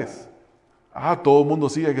comodidades. Todo el mundo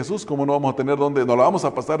sigue a Jesús, ¿cómo no vamos a tener dónde? Nos la vamos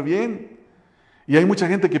a pasar bien. Y hay mucha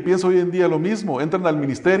gente que piensa hoy en día lo mismo, entran al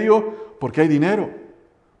ministerio porque hay dinero.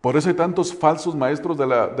 Por eso hay tantos falsos maestros de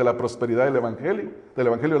la prosperidad del evangelio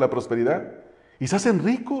de la prosperidad. Y se hacen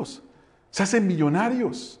ricos, se hacen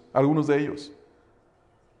millonarios, algunos de ellos,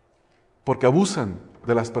 porque abusan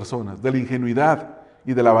de las personas, de la ingenuidad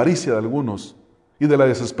y de la avaricia de algunos y de la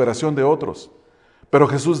desesperación de otros. Pero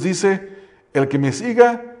Jesús dice, el que me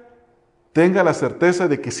siga tenga la certeza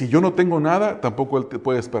de que si yo no tengo nada, tampoco él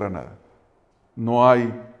puede esperar nada. No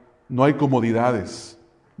hay comodidades,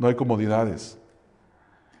 no hay comodidades.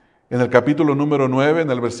 En el capítulo número 9, en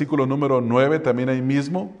el versículo número 9, también ahí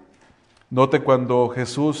mismo, note cuando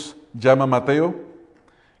Jesús llama a Mateo.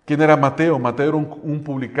 ¿Quién era Mateo? Mateo era un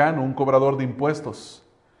publicano, un cobrador de impuestos.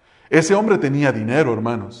 Ese hombre tenía dinero,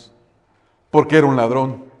 hermanos, porque era un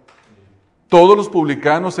ladrón. Todos los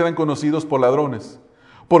publicanos eran conocidos por ladrones,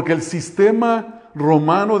 porque el sistema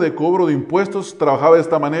romano de cobro de impuestos trabajaba de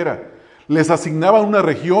esta manera. Les asignaban una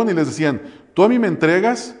región y les decían, tú a mí me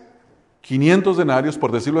entregas 500 denarios,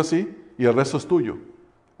 por decirlo así, y el resto es tuyo.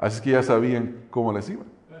 Así que ya sabían cómo les iba.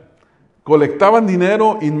 Colectaban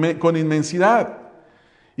dinero con inmensidad.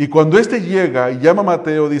 Y cuando éste llega y llama a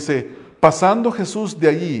Mateo, dice, pasando Jesús de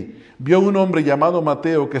allí, vio a un hombre llamado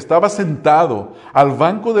Mateo que estaba sentado al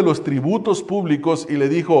banco de los tributos públicos y le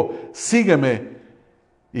dijo, sígueme.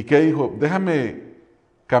 ¿Y qué dijo? Déjame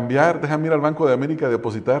ir al Banco de América a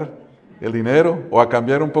depositar el dinero o a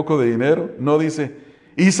cambiar un poco de dinero. No, dice,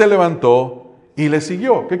 y se levantó y le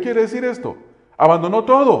siguió. ¿Qué quiere decir esto? Abandonó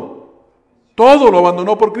todo. Todo lo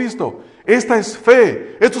abandonó por Cristo. Esta es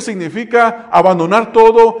fe. Esto significa abandonar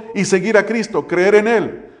todo y seguir a Cristo, creer en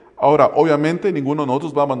Él. Ahora, obviamente, ninguno de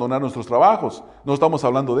nosotros va a abandonar nuestros trabajos. No estamos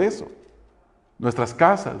hablando de eso. Nuestras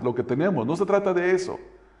casas, lo que tenemos, no se trata de eso.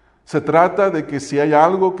 Se trata de que si hay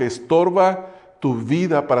algo que estorba tu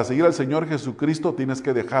vida para seguir al Señor Jesucristo, tienes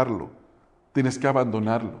que dejarlo. Tienes que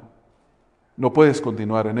abandonarlo. No puedes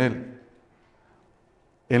continuar en Él.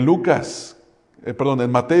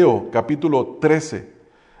 En Mateo capítulo 13,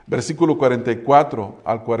 versículo 44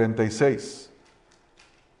 al 46,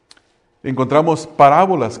 encontramos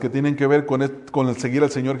parábolas que tienen que ver con el seguir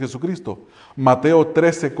al Señor Jesucristo. Mateo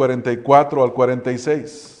 13, 44 al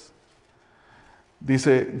 46.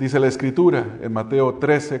 Dice la Escritura en Mateo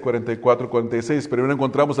 13, 44 al 46, primero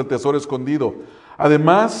encontramos el tesoro escondido.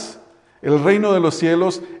 Además, el reino de los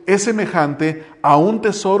cielos es semejante a un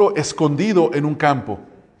tesoro escondido en un campo,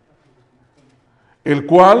 el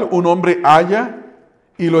cual un hombre halla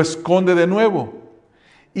y lo esconde de nuevo.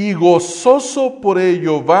 Y gozoso por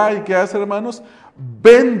ello va y ¿qué hace, hermanos?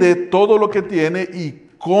 Vende todo lo que tiene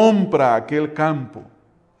y compra aquel campo.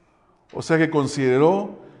 O sea que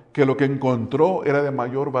consideró que lo que encontró era de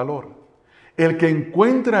mayor valor. El que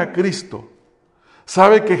encuentra a Cristo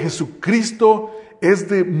sabe que Jesucristo es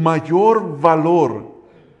de mayor valor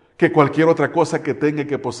que cualquier otra cosa que tenga y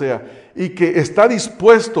que posea, y que está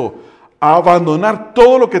dispuesto a abandonar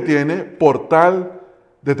todo lo que tiene por tal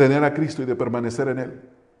de tener a Cristo y de permanecer en Él.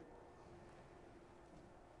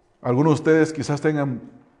 Algunos de ustedes quizás tengan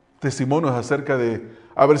testimonios acerca de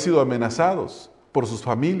haber sido amenazados por sus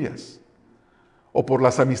familias o por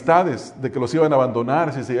las amistades de que los iban a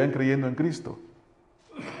abandonar si seguían creyendo en Cristo.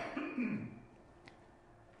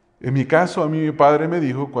 En mi caso, a mí mi padre me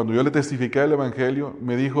dijo, cuando yo le testifiqué el Evangelio,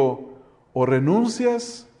 me dijo, o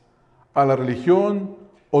renuncias a la religión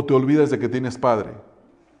o te olvidas de que tienes padre.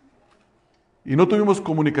 Y no tuvimos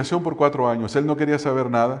comunicación por 4 años. Él no quería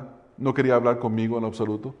saber nada, no quería hablar conmigo en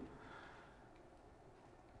absoluto.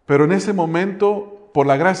 Pero en ese momento por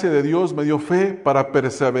la gracia de Dios, me dio fe para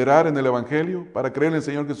perseverar en el Evangelio, para creer en el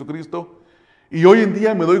Señor Jesucristo. Y hoy en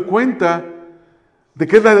día me doy cuenta de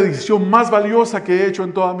que es la decisión más valiosa que he hecho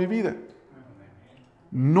en toda mi vida.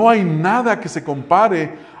 No hay nada que se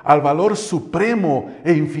compare al valor supremo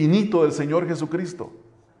e infinito del Señor Jesucristo.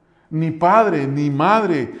 Ni padre, ni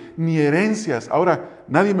madre, ni herencias. Ahora,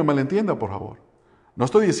 nadie me malentienda, por favor. No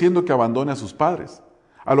estoy diciendo que abandone a sus padres.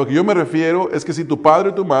 A lo que yo me refiero es que si tu padre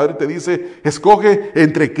o tu madre te dice, escoge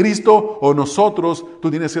entre Cristo o nosotros, tú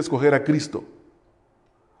tienes que escoger a Cristo.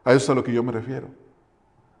 A eso es a lo que yo me refiero.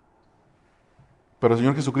 Pero el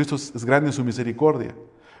Señor Jesucristo es grande en su misericordia.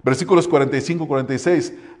 Versículos 45 y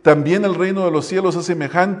 46. También el reino de los cielos es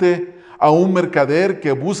semejante a un mercader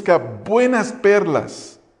que busca buenas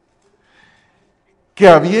perlas, que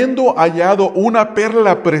habiendo hallado una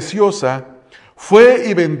perla preciosa, fue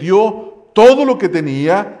y vendió todo lo que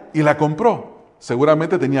tenía y la compró.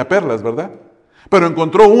 Seguramente tenía perlas, ¿verdad? Pero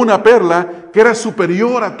encontró una perla que era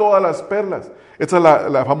superior a todas las perlas. Esta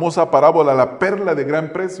es la famosa parábola, la perla de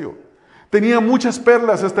gran precio. Tenía muchas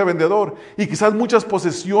perlas este vendedor y quizás muchas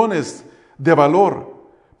posesiones de valor.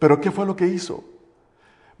 Pero ¿qué fue lo que hizo?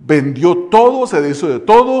 Vendió todo, se deshizo de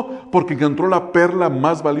todo porque encontró la perla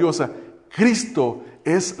más valiosa. Cristo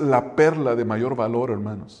es la perla de mayor valor,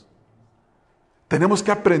 hermanos. Tenemos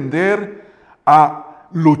que aprender a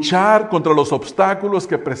luchar contra los obstáculos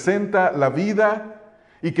que presenta la vida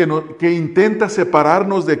y que intenta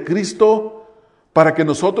separarnos de Cristo, para que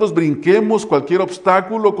nosotros brinquemos cualquier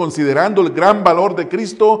obstáculo considerando el gran valor de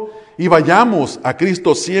Cristo y vayamos a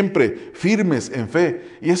Cristo siempre firmes en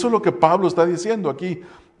fe. Y eso es lo que Pablo está diciendo aquí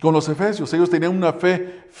con los efesios. Ellos tenían una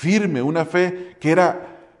fe firme, una fe que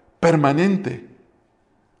era permanente.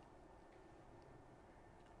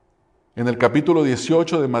 En el capítulo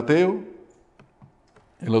 18 de Mateo,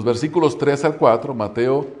 en los versículos 3 al 4,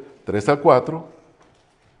 Mateo 3 al 4,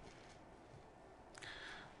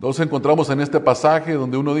 nos encontramos en este pasaje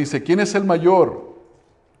donde uno dice, ¿quién es el mayor?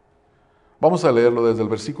 Vamos a leerlo desde el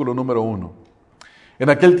versículo número 1. En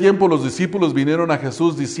aquel tiempo los discípulos vinieron a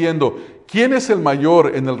Jesús diciendo, ¿quién es el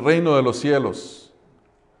mayor en el reino de los cielos?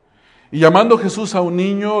 Y llamando Jesús a un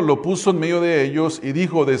niño, lo puso en medio de ellos y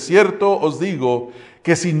dijo, de cierto os digo,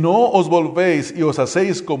 que si no os volvéis y os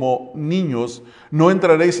hacéis como niños, no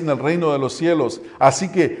entraréis en el reino de los cielos.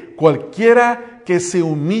 Así que cualquiera que se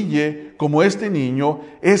humille como este niño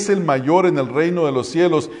es el mayor en el reino de los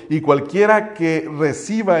cielos, y cualquiera que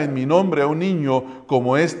reciba en mi nombre a un niño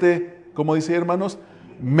como este, ¿cómo dice, hermanos?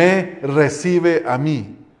 Me recibe a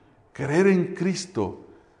mí. Creer en Cristo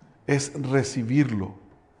es recibirlo,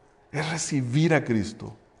 es recibir a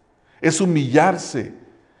Cristo, es humillarse.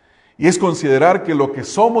 Y es considerar que lo que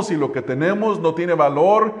somos y lo que tenemos no tiene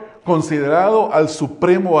valor considerado al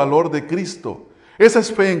supremo valor de Cristo. Esa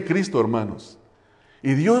es fe en Cristo, hermanos.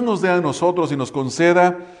 Y Dios nos dé a nosotros y nos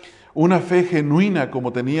conceda una fe genuina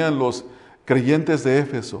como tenían los creyentes de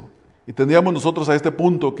Éfeso. Y tendríamos nosotros a este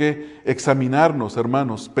punto que examinarnos,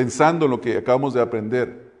 hermanos, pensando en lo que acabamos de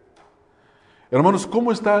aprender. Hermanos,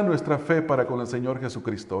 ¿cómo está nuestra fe para con el Señor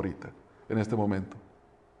Jesucristo ahorita, en este momento?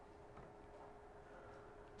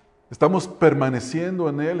 ¿Estamos permaneciendo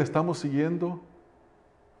en Él? ¿Estamos siguiendo?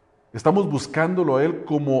 ¿Estamos buscándolo a Él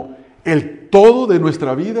como el todo de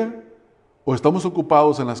nuestra vida? ¿O estamos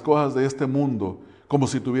ocupados en las cosas de este mundo como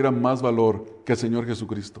si tuvieran más valor que el Señor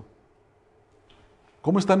Jesucristo?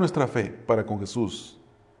 ¿Cómo está nuestra fe para con Jesús?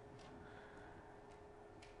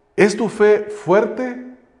 ¿Es tu fe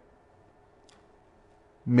fuerte?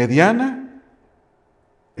 ¿Mediana?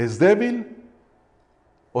 ¿Es débil?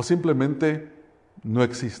 ¿O simplemente no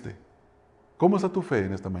existe? ¿Cómo está tu fe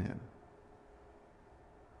en esta mañana?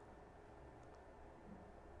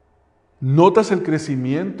 ¿Notas el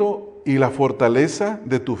crecimiento y la fortaleza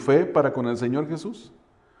de tu fe para con el Señor Jesús?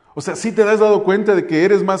 O sea, ¿sí te has dado cuenta de que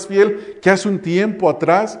eres más fiel que hace un tiempo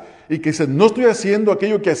atrás y que dices, no estoy haciendo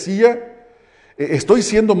aquello que hacía, estoy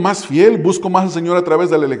siendo más fiel, busco más al Señor a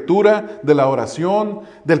través de la lectura, de la oración,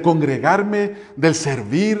 del congregarme, del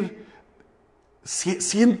servir?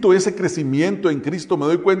 ¿Siento ese crecimiento en Cristo? ¿Me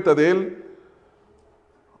doy cuenta de Él?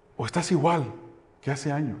 ¿O estás igual que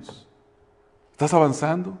hace años? ¿Estás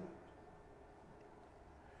avanzando?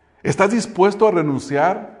 ¿Estás dispuesto a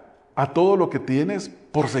renunciar a todo lo que tienes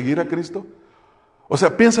por seguir a Cristo? O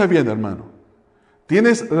sea, piensa bien, hermano.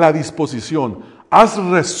 Tienes la disposición, has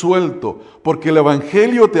resuelto, porque el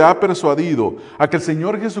Evangelio te ha persuadido a que el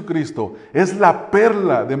Señor Jesucristo es la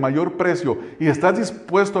perla de mayor precio y estás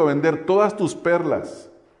dispuesto a vender todas tus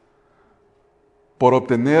perlas por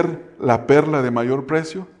obtener la perla de mayor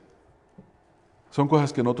precio. Son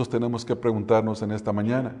cosas que nosotros tenemos que preguntarnos en esta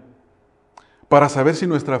mañana. para saber si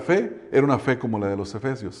nuestra fe era una fe como la de los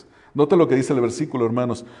efesios. Note lo que dice el versículo,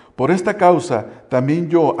 hermanos. Por esta causa, también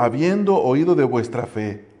yo, habiendo oído de vuestra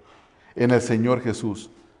fe en el Señor Jesús.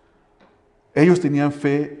 Ellos tenían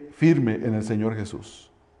fe firme en el Señor Jesús.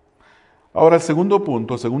 Ahora, el segundo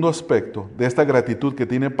punto, el segundo aspecto de esta gratitud que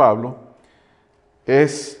tiene Pablo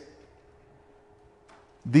es,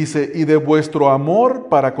 dice, y de vuestro amor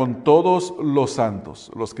para con todos los santos.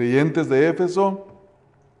 Los creyentes de Éfeso,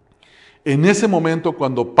 en ese momento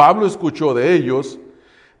cuando Pablo escuchó de ellos,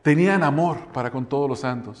 tenían amor para con todos los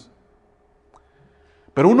santos.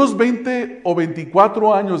 Pero unos 20 o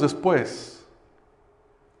 24 años después,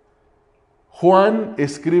 Juan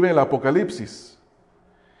escribe el Apocalipsis.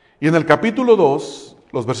 Y en el capítulo 2,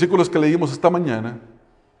 los versículos que leímos esta mañana,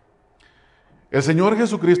 el Señor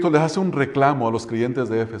Jesucristo les hace un reclamo a los creyentes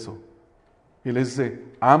de Éfeso. Y les dice,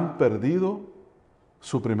 han perdido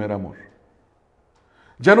su primer amor.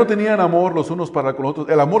 Ya no tenían amor los unos para con los otros.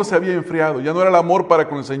 El amor se había enfriado. Ya no era el amor para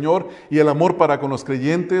con el Señor y el amor para con los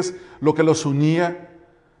creyentes lo que los unía.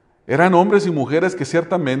 Eran hombres y mujeres que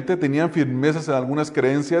ciertamente tenían firmezas en algunas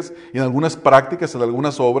creencias y en algunas prácticas, en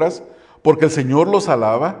algunas obras, porque el Señor los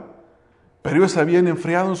alaba, pero ellos se habían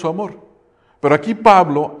enfriado en su amor. Pero aquí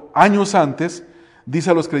Pablo, años antes,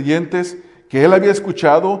 dice a los creyentes que él había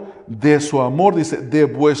escuchado de su amor, dice, de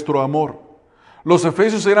vuestro amor. Los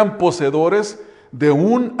efesios eran poseedores de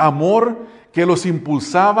un amor que los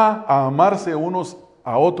impulsaba a amarse unos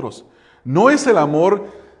a otros. No es el amor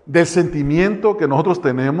del sentimiento que nosotros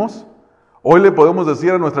tenemos. Hoy le podemos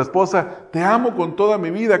decir a nuestra esposa, te amo con toda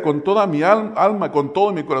mi vida, con toda mi alma, con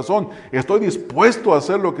todo mi corazón. Estoy dispuesto a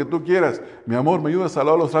hacer lo que tú quieras. Mi amor, ¿me ayudas a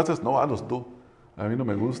lavar los trastes? No, hazlos tú. A mí no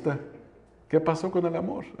me gusta. ¿Qué pasó con el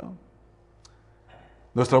amor? ¿No?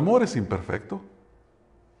 Nuestro amor es imperfecto.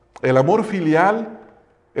 El amor filial,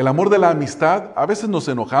 el amor de la amistad, a veces nos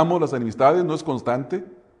enojamos, las amistades, no es constante.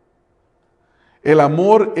 El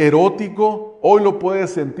amor erótico, hoy lo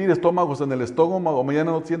puedes sentir, estómagos en el estómago,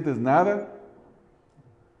 mañana no sientes nada.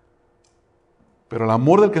 Pero el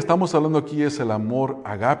amor del que estamos hablando aquí es el amor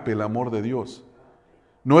agape, el amor de Dios.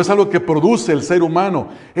 No es algo que produce el ser humano,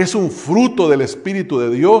 es un fruto del Espíritu de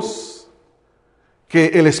Dios, que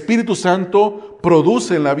el Espíritu Santo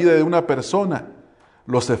produce en la vida de una persona.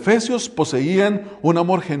 Los efesios poseían un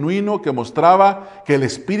amor genuino que mostraba que el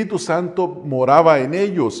Espíritu Santo moraba en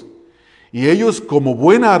ellos. Y ellos, como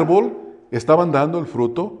buen árbol, estaban dando el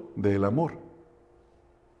fruto del amor.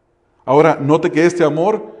 Ahora, note que este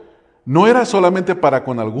amor no era solamente para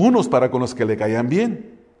con algunos, para con los que le caían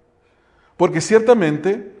bien. Porque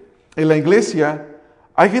ciertamente, en la iglesia,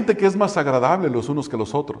 hay gente que es más agradable los unos que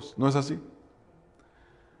los otros. ¿No es así?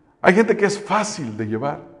 Hay gente que es fácil de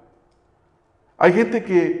llevar. Hay gente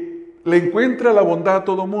que le encuentra la bondad a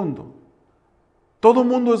todo mundo. Todo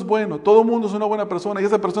mundo es bueno, todo mundo es una buena persona y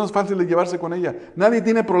esa persona es fácil de llevarse con ella. Nadie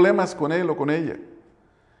tiene problemas con él o con ella.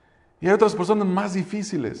 Y hay otras personas más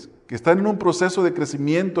difíciles que están en un proceso de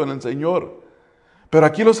crecimiento en el Señor. Pero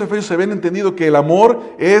aquí los efesios se ven entendido que el amor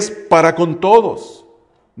es para con todos.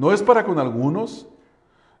 No es para con algunos,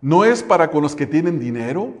 no es para con los que tienen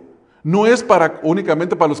dinero, no es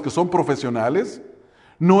únicamente para los que son profesionales,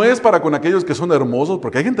 no es para con aquellos que son hermosos,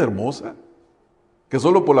 porque hay gente hermosa que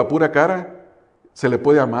solo por la pura cara se le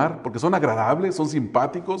puede amar, porque son agradables, son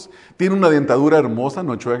simpáticos, tienen una dentadura hermosa,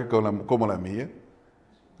 no chueca como la mía,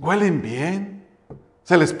 huelen bien,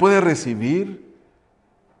 se les puede recibir.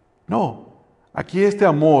 No, aquí este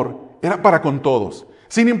amor era para con todos,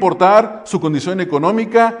 sin importar su condición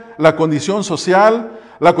económica, la condición social,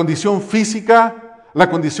 la condición física,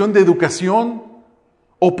 la condición de educación,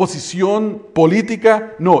 o posición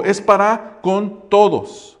política. No, es para con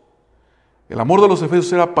todos. El amor de los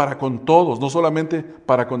efesios era para con todos, no solamente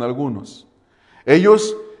para con algunos.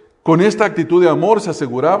 Ellos, con esta actitud de amor, se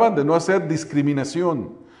aseguraban de no hacer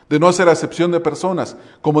discriminación, de no hacer acepción de personas,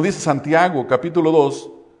 como dice Santiago, capítulo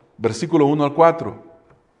 2, versículo 1 al 4.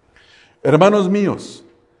 Hermanos míos,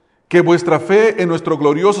 que vuestra fe en nuestro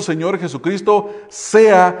glorioso Señor Jesucristo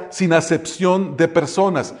sea sin acepción de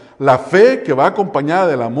personas. La fe que va acompañada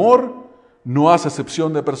del amor no hace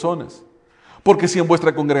acepción de personas. Porque si en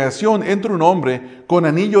vuestra congregación entra un hombre con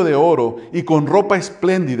anillo de oro y con ropa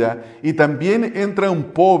espléndida, y también entra un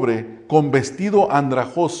pobre con vestido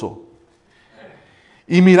andrajoso,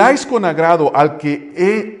 y miráis con agrado al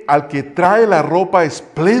que trae la ropa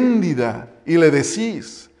espléndida, y le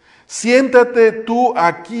decís, siéntate tú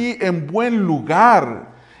aquí en buen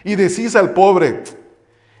lugar, y decís al pobre,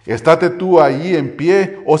 estate tú ahí en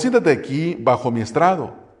pie, o siéntate aquí bajo mi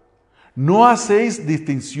estrado. ¿No hacéis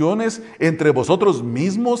distinciones entre vosotros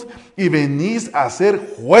mismos y venís a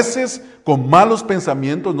ser jueces con malos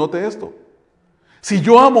pensamientos? Note esto. Si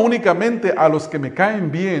yo amo únicamente a los que me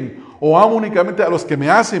caen bien, o amo únicamente a los que me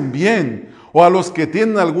hacen bien, o a los que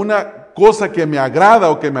tienen alguna cosa que me agrada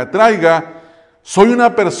o que me atraiga, soy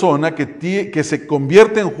una persona que se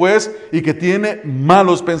convierte en juez y que tiene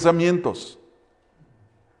malos pensamientos.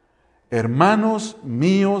 Hermanos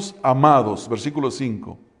míos amados, versículo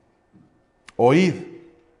 5, oíd.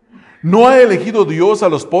 ¿No ha elegido Dios a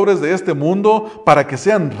los pobres de este mundo para que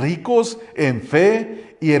sean ricos en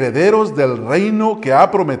fe y herederos del reino que ha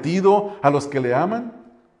prometido a los que le aman?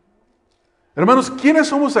 Hermanos, ¿quiénes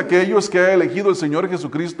somos aquellos que ha elegido el Señor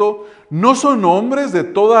Jesucristo? ¿No son hombres de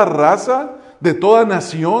toda raza, de toda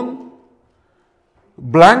nación?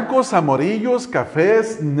 Blancos, amarillos,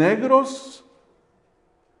 cafés, negros.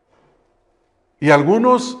 Y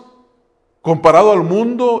algunos, comparado al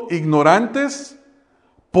mundo, ignorantes,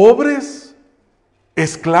 pobres,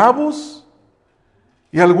 esclavos,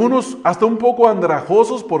 y algunos hasta un poco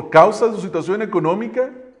andrajosos por causa de su situación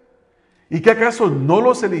económica. ¿Y qué acaso no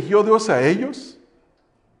los eligió Dios a ellos?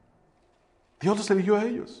 Dios los eligió a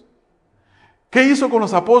ellos. ¿Qué hizo con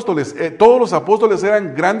los apóstoles? ¿Todos los apóstoles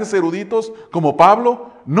eran grandes eruditos como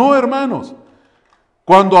Pablo? No, hermanos.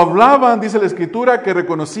 Cuando hablaban, dice la Escritura, que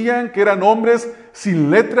reconocían que eran hombres sin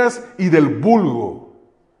letras y del vulgo.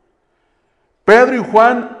 Pedro y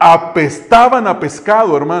Juan apestaban a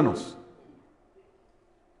pescado, hermanos.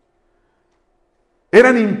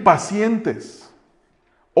 Eran impacientes.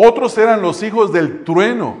 Otros eran los hijos del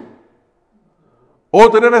trueno.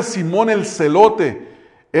 Otro era Simón el Celote.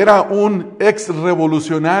 Era un ex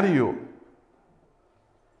revolucionario.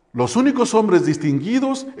 Los únicos hombres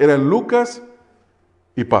distinguidos eran Lucas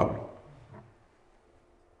y Pablo.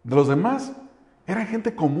 De los demás, eran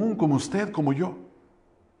gente común como usted, como yo.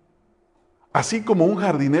 Así como un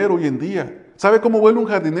jardinero hoy en día. ¿Sabe cómo huele un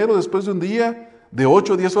jardinero después de un día de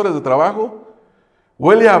 8 o 10 horas de trabajo?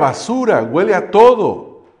 Huele a basura, huele a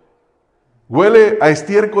todo. Huele a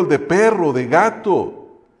estiércol de perro, de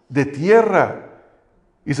gato, de tierra.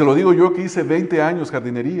 Y se lo digo yo que hice 20 años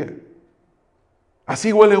jardinería.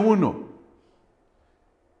 Así huele uno.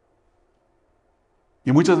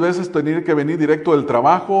 Y muchas veces tener que venir directo del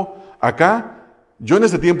trabajo acá. Yo en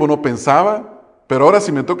ese tiempo no pensaba, pero ahora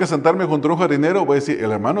si me toca sentarme junto a un jardinero, voy a decir,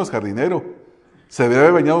 el hermano es jardinero. Se debe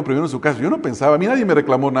haber bañado primero en su casa. Yo no pensaba, a mí nadie me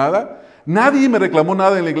reclamó nada. Nadie me reclamó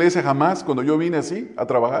nada en la iglesia jamás cuando yo vine así a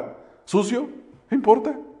trabajar. ¿Sucio? ¿Qué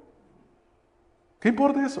importa? ¿Qué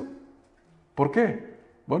importa eso? ¿Por qué?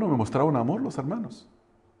 Bueno, me mostraron amor los hermanos.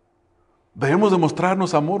 Debemos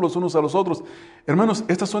demostrarnos amor los unos a los otros. Hermanos,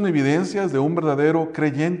 estas son evidencias de un verdadero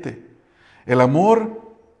creyente. El amor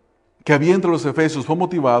que había entre los efesios fue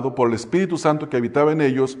motivado por el Espíritu Santo que habitaba en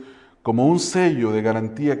ellos como un sello de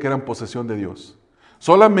garantía que eran posesión de Dios.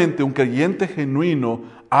 Solamente un creyente genuino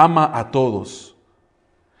ama a todos.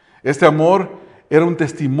 Este amor era un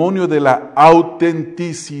testimonio de la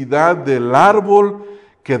autenticidad del árbol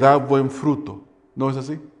que da buen fruto. ¿No es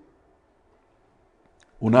así?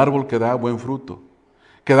 Un árbol que da buen fruto,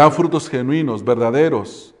 que da frutos genuinos,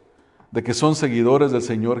 verdaderos, de que son seguidores del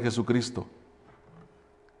Señor Jesucristo.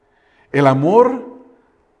 El amor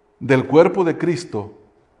del cuerpo de Cristo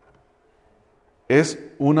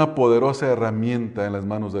es una poderosa herramienta en las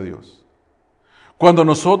manos de Dios. Cuando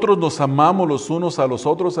nosotros nos amamos los unos a los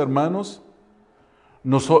otros, hermanos,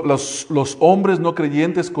 los hombres no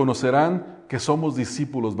creyentes conocerán que somos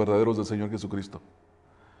discípulos verdaderos del Señor Jesucristo.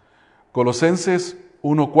 Colosenses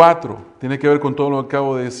 1:4 tiene que ver con todo lo que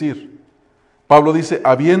acabo de decir. Pablo dice,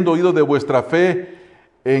 habiendo oído de vuestra fe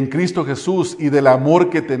en Cristo Jesús y del amor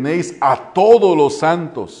que tenéis a todos los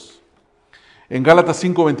santos. En Gálatas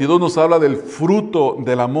 5:22 nos habla del fruto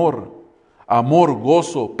del amor. Amor,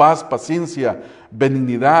 gozo, paz, paciencia,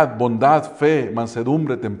 benignidad, bondad, fe,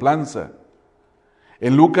 mansedumbre, templanza.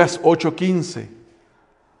 En Lucas 8:15,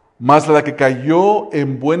 mas la que cayó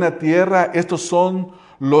en buena tierra, estos son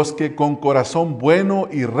los que con corazón bueno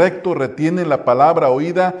y recto retienen la palabra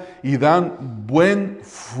oída y dan buen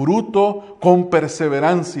fruto con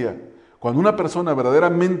perseverancia. Cuando una persona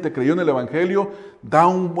verdaderamente creyó en el Evangelio, da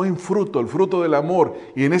un buen fruto, el fruto del amor,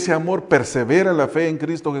 y en ese amor persevera la fe en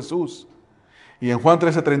Cristo Jesús. Y en Juan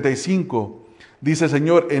 13:35 dice el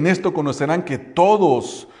Señor, en esto conocerán que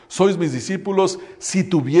todos sois mis discípulos si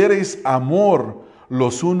tuviereis amor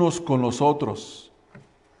los unos con los otros.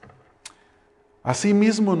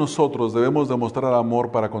 Asimismo nosotros debemos demostrar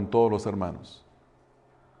amor para con todos los hermanos.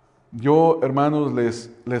 Yo, hermanos,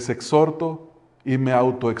 les exhorto y me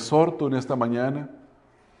autoexhorto en esta mañana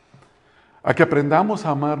a que aprendamos a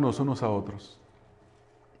amarnos unos a otros.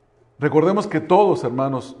 Recordemos que todos,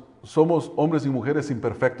 hermanos, somos hombres y mujeres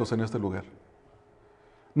imperfectos en este lugar.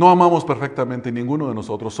 No amamos perfectamente ninguno de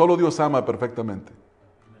nosotros, solo Dios ama perfectamente.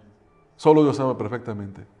 Solo Dios ama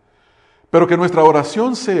perfectamente. Pero que nuestra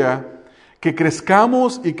oración sea que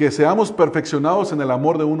crezcamos y que seamos perfeccionados en el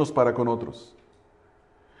amor de unos para con otros.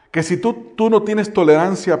 Que si tú no tienes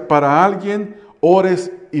tolerancia para alguien,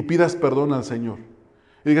 ores y pidas perdón al Señor.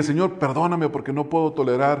 Y diga, Señor, perdóname porque no puedo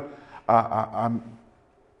tolerar a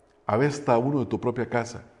uno de tu propia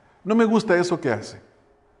casa. No me gusta eso que hace.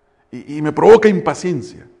 Y me provoca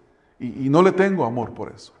impaciencia. Y no le tengo amor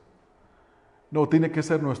por eso. No, tiene que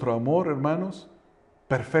ser nuestro amor, hermanos,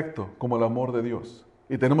 perfecto como el amor de Dios.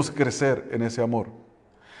 Y tenemos que crecer en ese amor.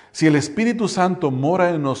 Si el Espíritu Santo mora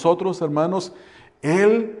en nosotros, hermanos,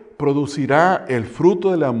 Él producirá el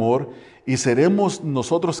fruto del amor y seremos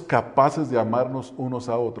nosotros capaces de amarnos unos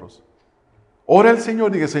a otros. Ora al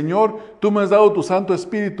Señor y diga, Señor, tú me has dado tu Santo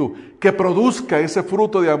Espíritu, que produzca ese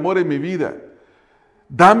fruto de amor en mi vida.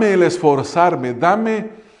 Dame el esforzarme,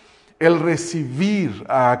 dame el recibir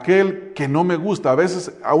a aquel que no me gusta, a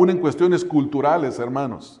veces aún en cuestiones culturales,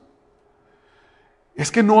 hermanos.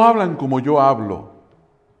 Es que no hablan como yo hablo.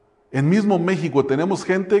 En mismo México tenemos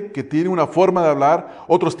gente que tiene una forma de hablar,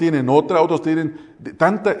 otros tienen otra, otros tienen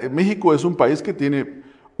México es un país que tiene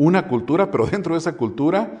una cultura, pero dentro de esa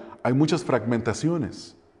cultura hay muchas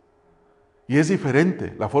fragmentaciones. Y es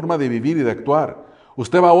diferente la forma de vivir y de actuar.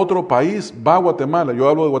 Usted va a otro país, va a Guatemala. Yo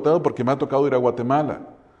hablo de Guatemala porque me ha tocado ir a Guatemala.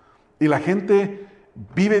 Y la gente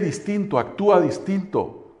vive distinto, actúa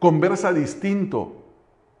distinto, conversa distinto.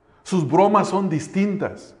 Sus bromas son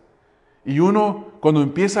distintas. Y uno, cuando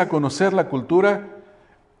empieza a conocer la cultura,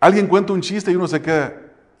 alguien cuenta un chiste y uno se queda,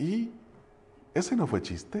 ¿y ese no fue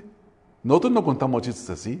chiste? Nosotros no contamos chistes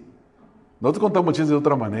así. Nosotros contamos chistes de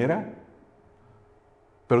otra manera.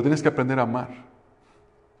 Pero tienes que aprender a amar.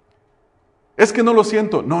 Es que no lo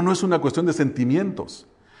siento. No, no es una cuestión de sentimientos.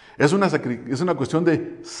 Es una cuestión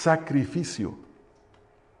de sacrificio.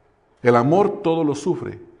 El amor todo lo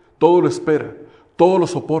sufre, todo lo espera, todo lo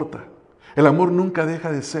soporta. El amor nunca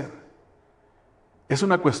deja de ser. Es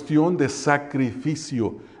una cuestión de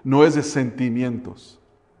sacrificio, no es de sentimientos.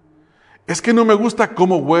 Es que no me gusta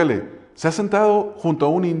cómo huele. ¿Se ha sentado junto a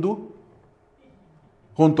un hindú?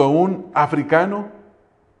 ¿Junto a un africano?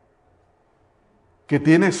 Que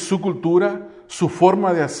tiene su cultura, su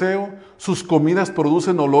forma de aseo, sus comidas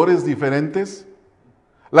producen olores diferentes.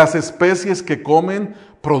 Las especies que comen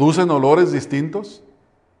producen olores distintos.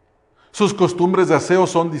 Sus costumbres de aseo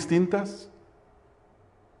son distintas.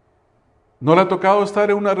 ¿No le ha tocado estar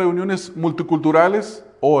en unas reuniones multiculturales?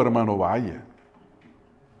 Oh, hermano, vaya.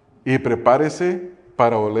 Y prepárese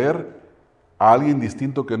para oler a alguien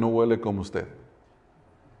distinto que no huele como usted.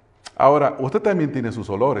 Ahora, usted también tiene sus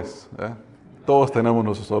olores, ¿eh? Todos tenemos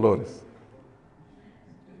nuestros olores.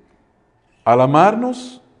 Al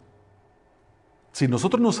amarnos, si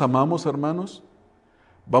nosotros nos amamos, hermanos,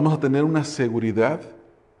 vamos a tener una seguridad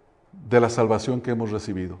de la salvación que hemos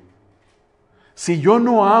recibido. Si yo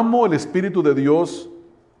no amo el Espíritu de Dios,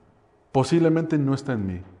 posiblemente no está en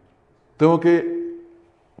mí. Tengo que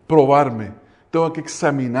probarme, tengo que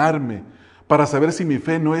examinarme para saber si mi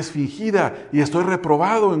fe no es fingida y estoy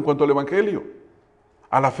reprobado en cuanto al Evangelio,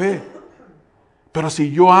 a la fe. Pero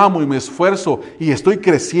si yo amo y me esfuerzo y estoy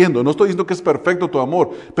creciendo, no estoy diciendo que es perfecto tu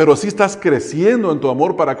amor, pero si estás creciendo en tu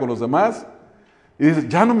amor para con los demás, y dices,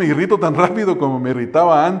 ya no me irrito tan rápido como me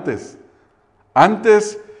irritaba antes.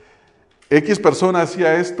 Antes, X persona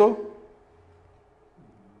hacía esto.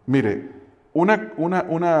 Mire,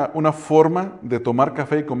 una forma de tomar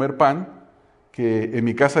café y comer pan, que en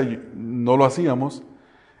mi casa no lo hacíamos,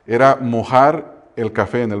 era mojar el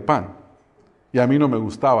café en el pan. Y a mí no me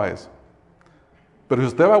gustaba eso. Pero si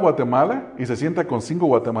usted va a Guatemala y se sienta con 5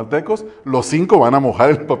 guatemaltecos, los 5 van a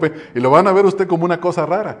mojar el papel y lo van a ver usted como una cosa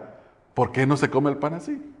rara. ¿Por qué no se come el pan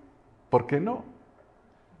así? ¿Por qué no?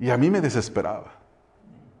 Y a mí me desesperaba.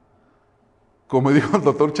 Como dijo el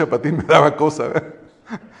doctor Chapatín, me daba cosa, ¿verdad?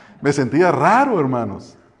 Me sentía raro,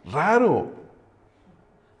 hermanos, raro.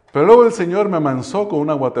 Pero luego el Señor me amansó con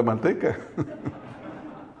una guatemalteca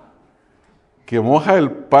que moja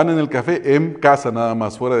el pan en el café en casa nada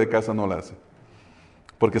más, fuera de casa no lo hace.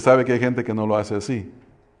 Porque sabe que hay gente que no lo hace así.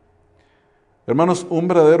 Hermanos, un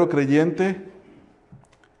verdadero creyente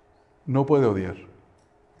no puede odiar.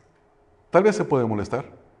 Tal vez se puede molestar,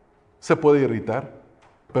 se puede irritar,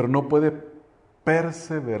 pero no puede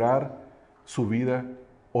perseverar su vida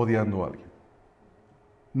odiando a alguien.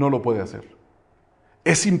 No lo puede hacer.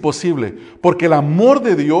 Es imposible, porque el amor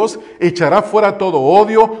de Dios echará fuera todo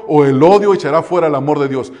odio, o el odio echará fuera el amor de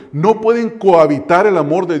Dios. No pueden cohabitar el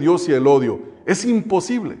amor de Dios y el odio. Es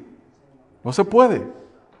imposible. No se puede.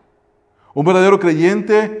 Un verdadero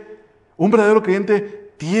creyente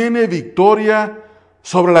tiene victoria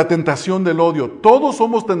sobre la tentación del odio. Todos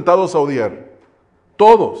somos tentados a odiar.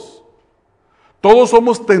 Todos. Todos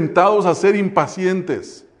somos tentados a ser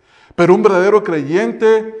impacientes. Pero un verdadero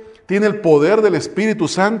creyente tiene el poder del Espíritu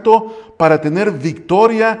Santo para tener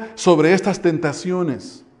victoria sobre estas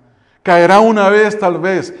tentaciones. Caerá una vez tal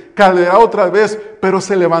vez, caerá otra vez, pero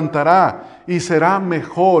se levantará y será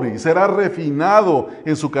mejor y será refinado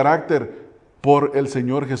en su carácter por el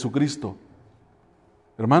Señor Jesucristo.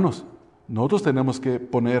 Hermanos, nosotros tenemos que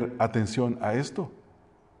poner atención a esto.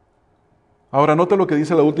 Ahora, note lo que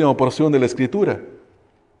dice la última porción de la Escritura.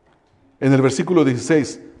 En el versículo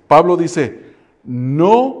 16, Pablo dice: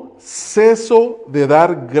 no ceso de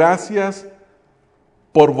dar gracias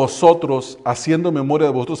por vosotros, haciendo memoria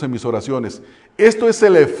de vosotros en mis oraciones. Esto es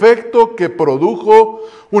el efecto que produjo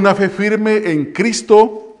una fe firme en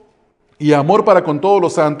Cristo y amor para con todos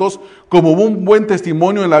los santos, como un buen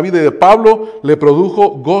testimonio en la vida de Pablo, le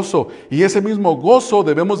produjo gozo. Y ese mismo gozo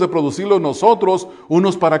debemos de producirlo nosotros,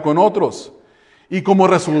 unos para con otros. Y como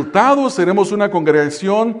resultado seremos una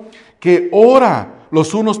congregación que ora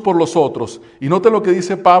los unos por los otros. Y note lo que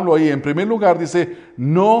dice Pablo ahí. En primer lugar dice,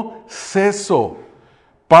 no ceso.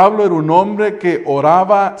 Pablo era un hombre que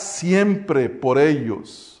oraba siempre por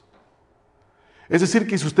ellos. Es decir,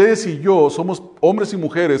 que si ustedes y yo somos hombres y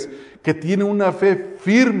mujeres que tienen una fe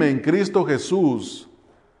firme en Cristo Jesús,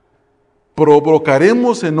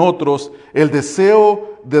 provocaremos en otros el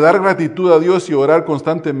deseo de dar gratitud a Dios y orar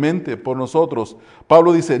constantemente por nosotros.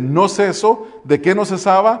 Pablo dice, no ceso. ¿De qué no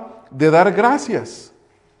cesaba? De dar gracias.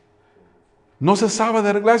 No cesaba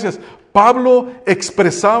de dar gracias. Pablo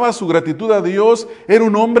expresaba su gratitud a Dios, era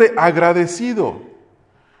un hombre agradecido.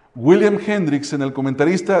 William Hendricks, en el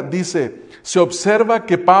comentarista, dice, se observa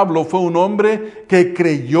que Pablo fue un hombre que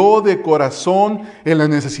creyó de corazón en la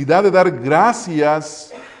necesidad de dar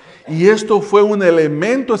gracias, y esto fue un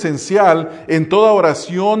elemento esencial en toda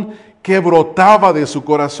oración que brotaba de su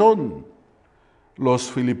corazón.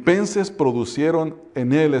 Los filipenses producieron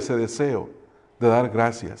en él ese deseo de dar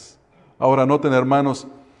gracias. Ahora noten, hermanos,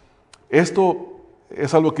 esto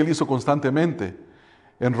es algo que él hizo constantemente.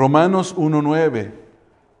 En Romanos 1:9,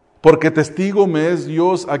 porque testigo me es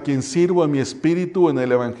Dios, a quien sirvo en mi espíritu en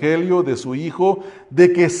el evangelio de su Hijo,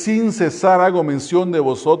 de que sin cesar hago mención de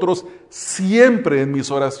vosotros siempre en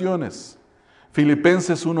mis oraciones.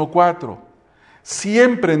 Filipenses 1:4,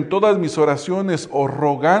 siempre en todas mis oraciones os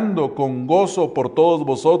rogando con gozo por todos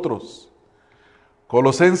vosotros.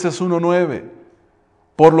 Colosenses 1:9,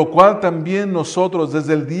 por lo cual también nosotros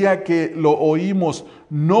desde el día que lo oímos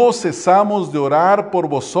no cesamos de orar por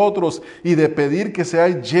vosotros y de pedir que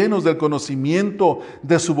seáis llenos del conocimiento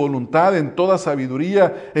de su voluntad en toda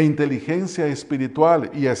sabiduría e inteligencia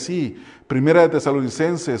espiritual. Y así, Primera de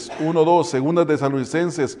Tesalonicenses 1:2, Segunda de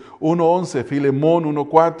Tesalonicenses 1:11, Filemón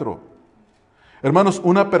 1:4. Hermanos,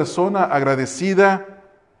 una persona agradecida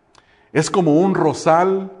es como un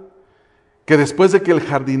rosal que después de que el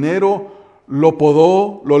jardinero lo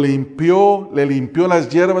podó, lo limpió, le limpió las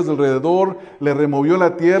hierbas de alrededor, le removió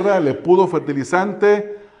la tierra, le puso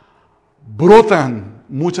fertilizante, brotan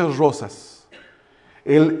muchas rosas.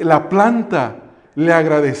 La planta le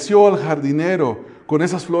agradeció al jardinero con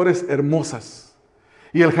esas flores hermosas.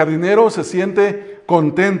 Y el jardinero se siente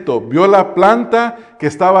contento. Vio la planta que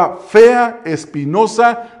estaba fea,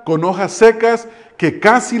 espinosa, con hojas secas, que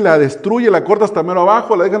casi la destruye, la corta hasta mero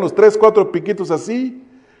abajo, le dejan los 3, 4 piquitos así.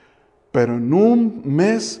 Pero en un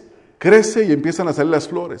mes crece y empiezan a salir las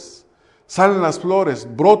flores. Salen las flores,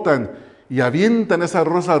 brotan y avientan esas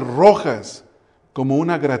rosas rojas como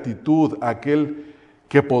una gratitud a aquel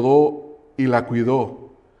que podó y la cuidó.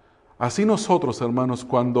 Así nosotros, hermanos,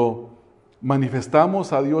 cuando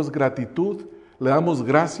manifestamos a Dios gratitud, le damos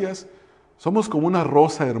gracias, somos como una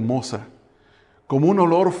rosa hermosa, como un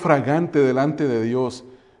olor fragante delante de Dios,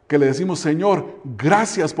 que le decimos, Señor,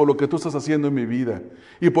 gracias por lo que tú estás haciendo en mi vida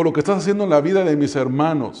y por lo que estás haciendo en la vida de mis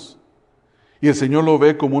hermanos. Y el Señor lo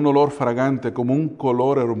ve como un olor fragante, como un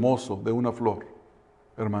color hermoso de una flor,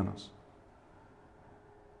 hermanos.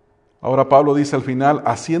 Ahora Pablo dice al final,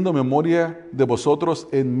 haciendo memoria de vosotros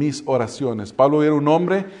en mis oraciones. Pablo era un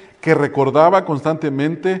hombre que recordaba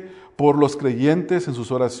constantemente por los creyentes en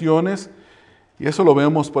sus oraciones. Y eso lo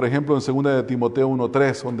vemos, por ejemplo, en 2 de Timoteo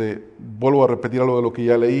 1:3, donde vuelvo a repetir algo de lo que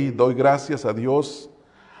ya leí. Doy gracias a Dios,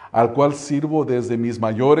 al cual sirvo desde mis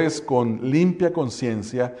mayores con limpia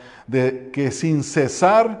conciencia, de que sin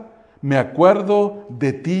cesar me acuerdo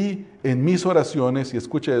de ti en mis oraciones, y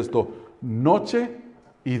escucha esto, noche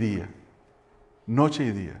y día. Noche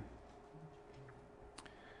y día.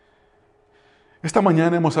 Esta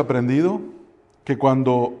mañana hemos aprendido que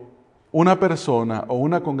cuando una persona o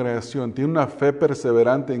una congregación tiene una fe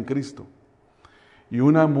perseverante en Cristo y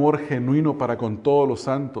un amor genuino para con todos los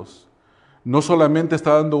santos, no solamente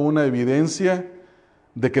está dando una evidencia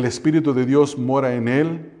de que el Espíritu de Dios mora en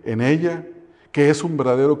él, en ella, que es un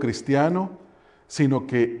verdadero cristiano, sino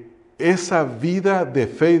que esa vida de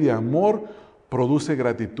fe y de amor produce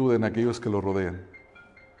gratitud en aquellos que lo rodean.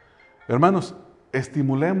 Hermanos,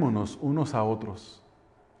 estimulémonos unos a otros,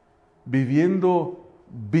 viviendo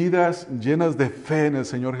vidas llenas de fe en el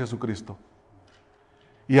Señor Jesucristo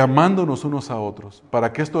y amándonos unos a otros,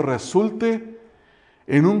 para que esto resulte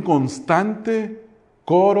en un constante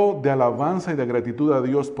coro de alabanza y de gratitud a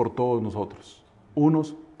Dios por todos nosotros,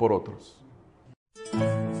 unos por otros.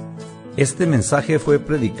 Este mensaje fue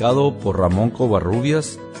predicado por Ramón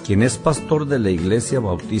Covarrubias, quien es pastor de la Iglesia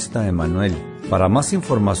Bautista Emanuel. Para más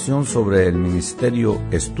información sobre el ministerio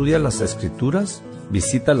Estudia las Escrituras,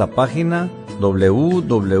 visita la página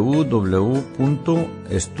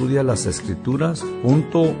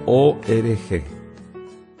www.estudialasescrituras.org.